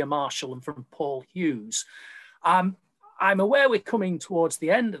Victoria Marshall and from Paul Hughes. I'm aware we're coming towards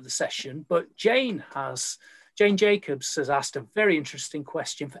the end of the session, but Jane Jacobs has asked a very interesting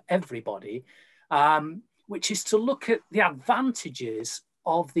question for everybody, which is to look at the advantages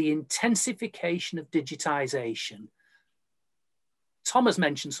of the intensification of digitization. Tom has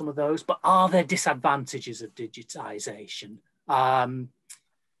mentioned some of those, but are there disadvantages of digitization?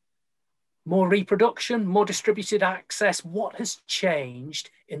 More reproduction, more distributed access. What has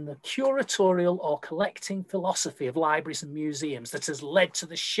changed in the curatorial or collecting philosophy of libraries and museums that has led to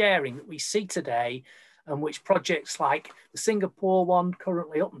the sharing that we see today, and which projects like the Singapore one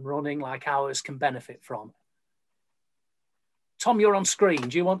currently up and running like ours can benefit from? Tom, you're on screen.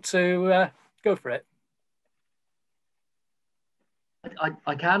 Do you want to go for it?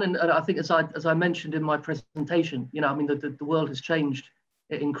 I can, and I think as I mentioned in my presentation, the world has changed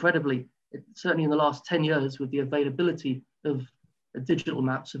incredibly, certainly in the last 10 years with the availability of digital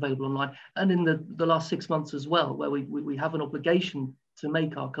maps available online, and in the last 6 months as well, where we have an obligation to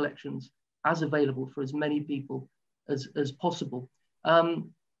make our collections as available for as many people as possible. I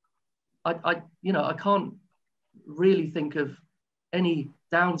can't really think of any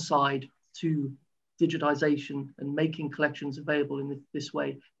downside to digitization and making collections available in this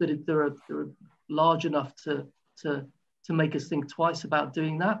way, that they're large enough to make us think twice about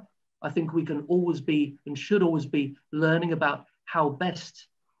doing that. I think we can always be and should always be learning about how best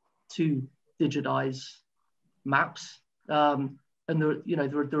to digitize maps. And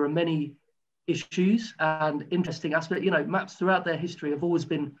there are many issues and interesting aspects. Maps throughout their history have always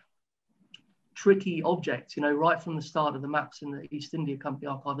been tricky objects, right from the start of the maps in the East India Company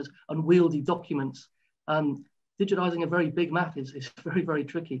archive as unwieldy documents. Digitizing a very big map is very, very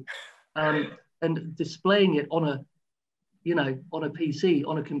tricky. And displaying it on a PC,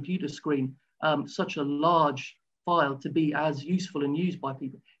 on a computer screen, such a large file to be as useful and used by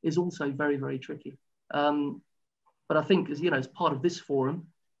people is also very, very tricky. But I think as part of this forum,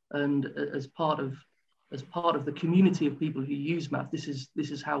 and as part of the community of people who use maps, this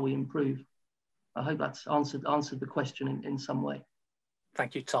is how we improve. I hope that's answered the question in some way.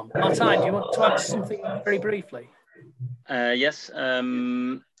 Thank you, Tom. Martijn, do you want to add something very briefly? Yes,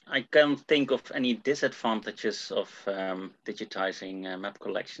 I can't think of any disadvantages of digitizing map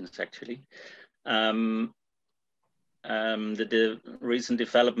collections, actually. The recent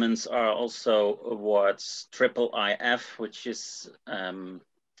developments are also towards IIIF, which is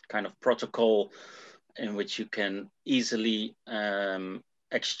kind of protocol in which you can easily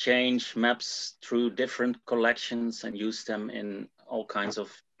exchange maps through different collections and use them in all kinds of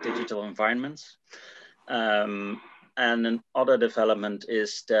digital environments. And another development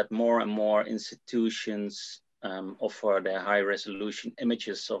is that more and more institutions offer their high resolution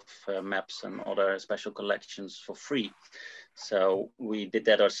images of maps and other special collections for free. So we did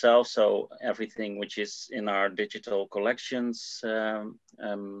that ourselves. So everything which is in our digital collections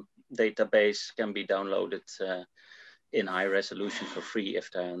database can be downloaded in high resolution for free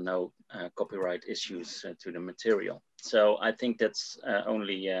if there are no copyright issues to the material. So I think that's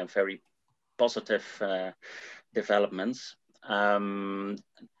only very positive developments.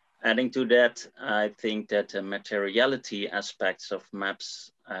 Adding to that, I think that the materiality aspects of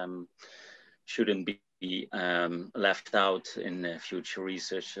maps shouldn't be left out in future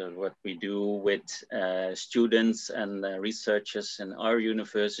research. What we do with students and researchers in our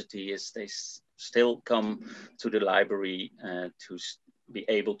university is they still come to the library to be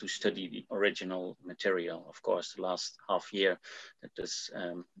able to study the original material. Of course, the last half year, that is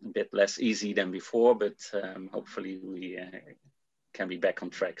a bit less easy than before, but hopefully we can be back on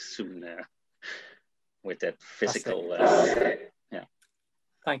track soon with that physical. Yeah.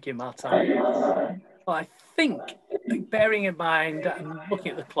 Thank you, Martijn. Well, I think, bearing in mind and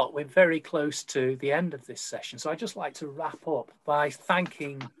looking at the clock, we're very close to the end of this session. So I'd just like to wrap up by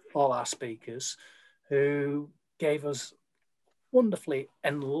thanking all our speakers who gave us wonderfully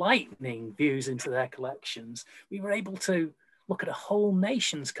enlightening views into their collections. We were able to look at a whole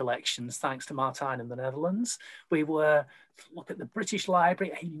nation's collections thanks to Martijn in the Netherlands. We were to look at the British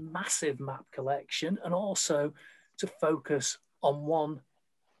Library, a massive map collection, and also to focus on one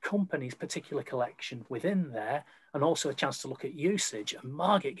company's particular collection within there, and also a chance to look at usage. And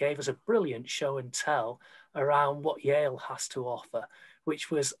Margaret gave us a brilliant show and tell around what Yale has to offer, which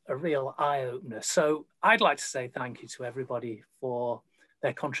was a real eye-opener. So I'd like to say thank you to everybody for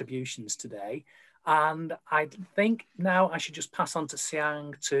their contributions today. And I think now I should just pass on to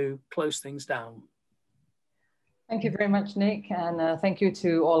Siang to close things down. Thank you very much, Nick. And thank you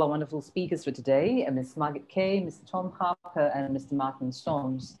to all our wonderful speakers for today, Ms. Margaret Kay, Mr. Tom Harper, and Mr. Martin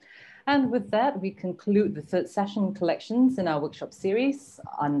Storms. And with that, we conclude the third session collections in our workshop series,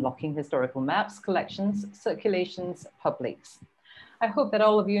 Unlocking Historical Maps, Collections, Circulations, Publics. I hope that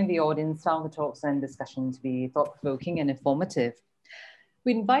all of you in the audience found the talks and discussion to be thought-provoking and informative.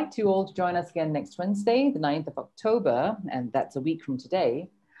 We invite you all to join us again next Wednesday, the 9th of October, and that's a week from today,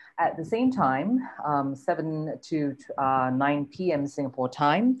 at the same time, 7 to 9 p.m. Singapore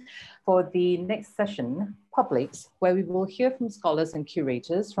time, for the next session, Publics, where we will hear from scholars and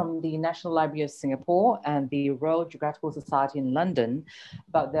curators from the National Library of Singapore and the Royal Geographical Society in London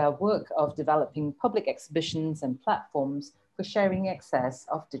about their work of developing public exhibitions and platforms for sharing access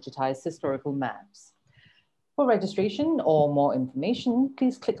of digitized historical maps. For registration or more information,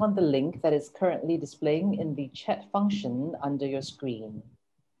 please click on the link that is currently displaying in the chat function under your screen.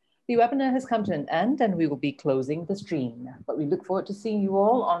 The webinar has come to an end and we will be closing the stream, but we look forward to seeing you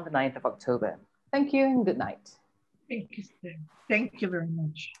all on the 9th of October. Thank you and good night. Thank you, sir. Thank you very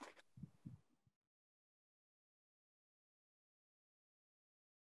much.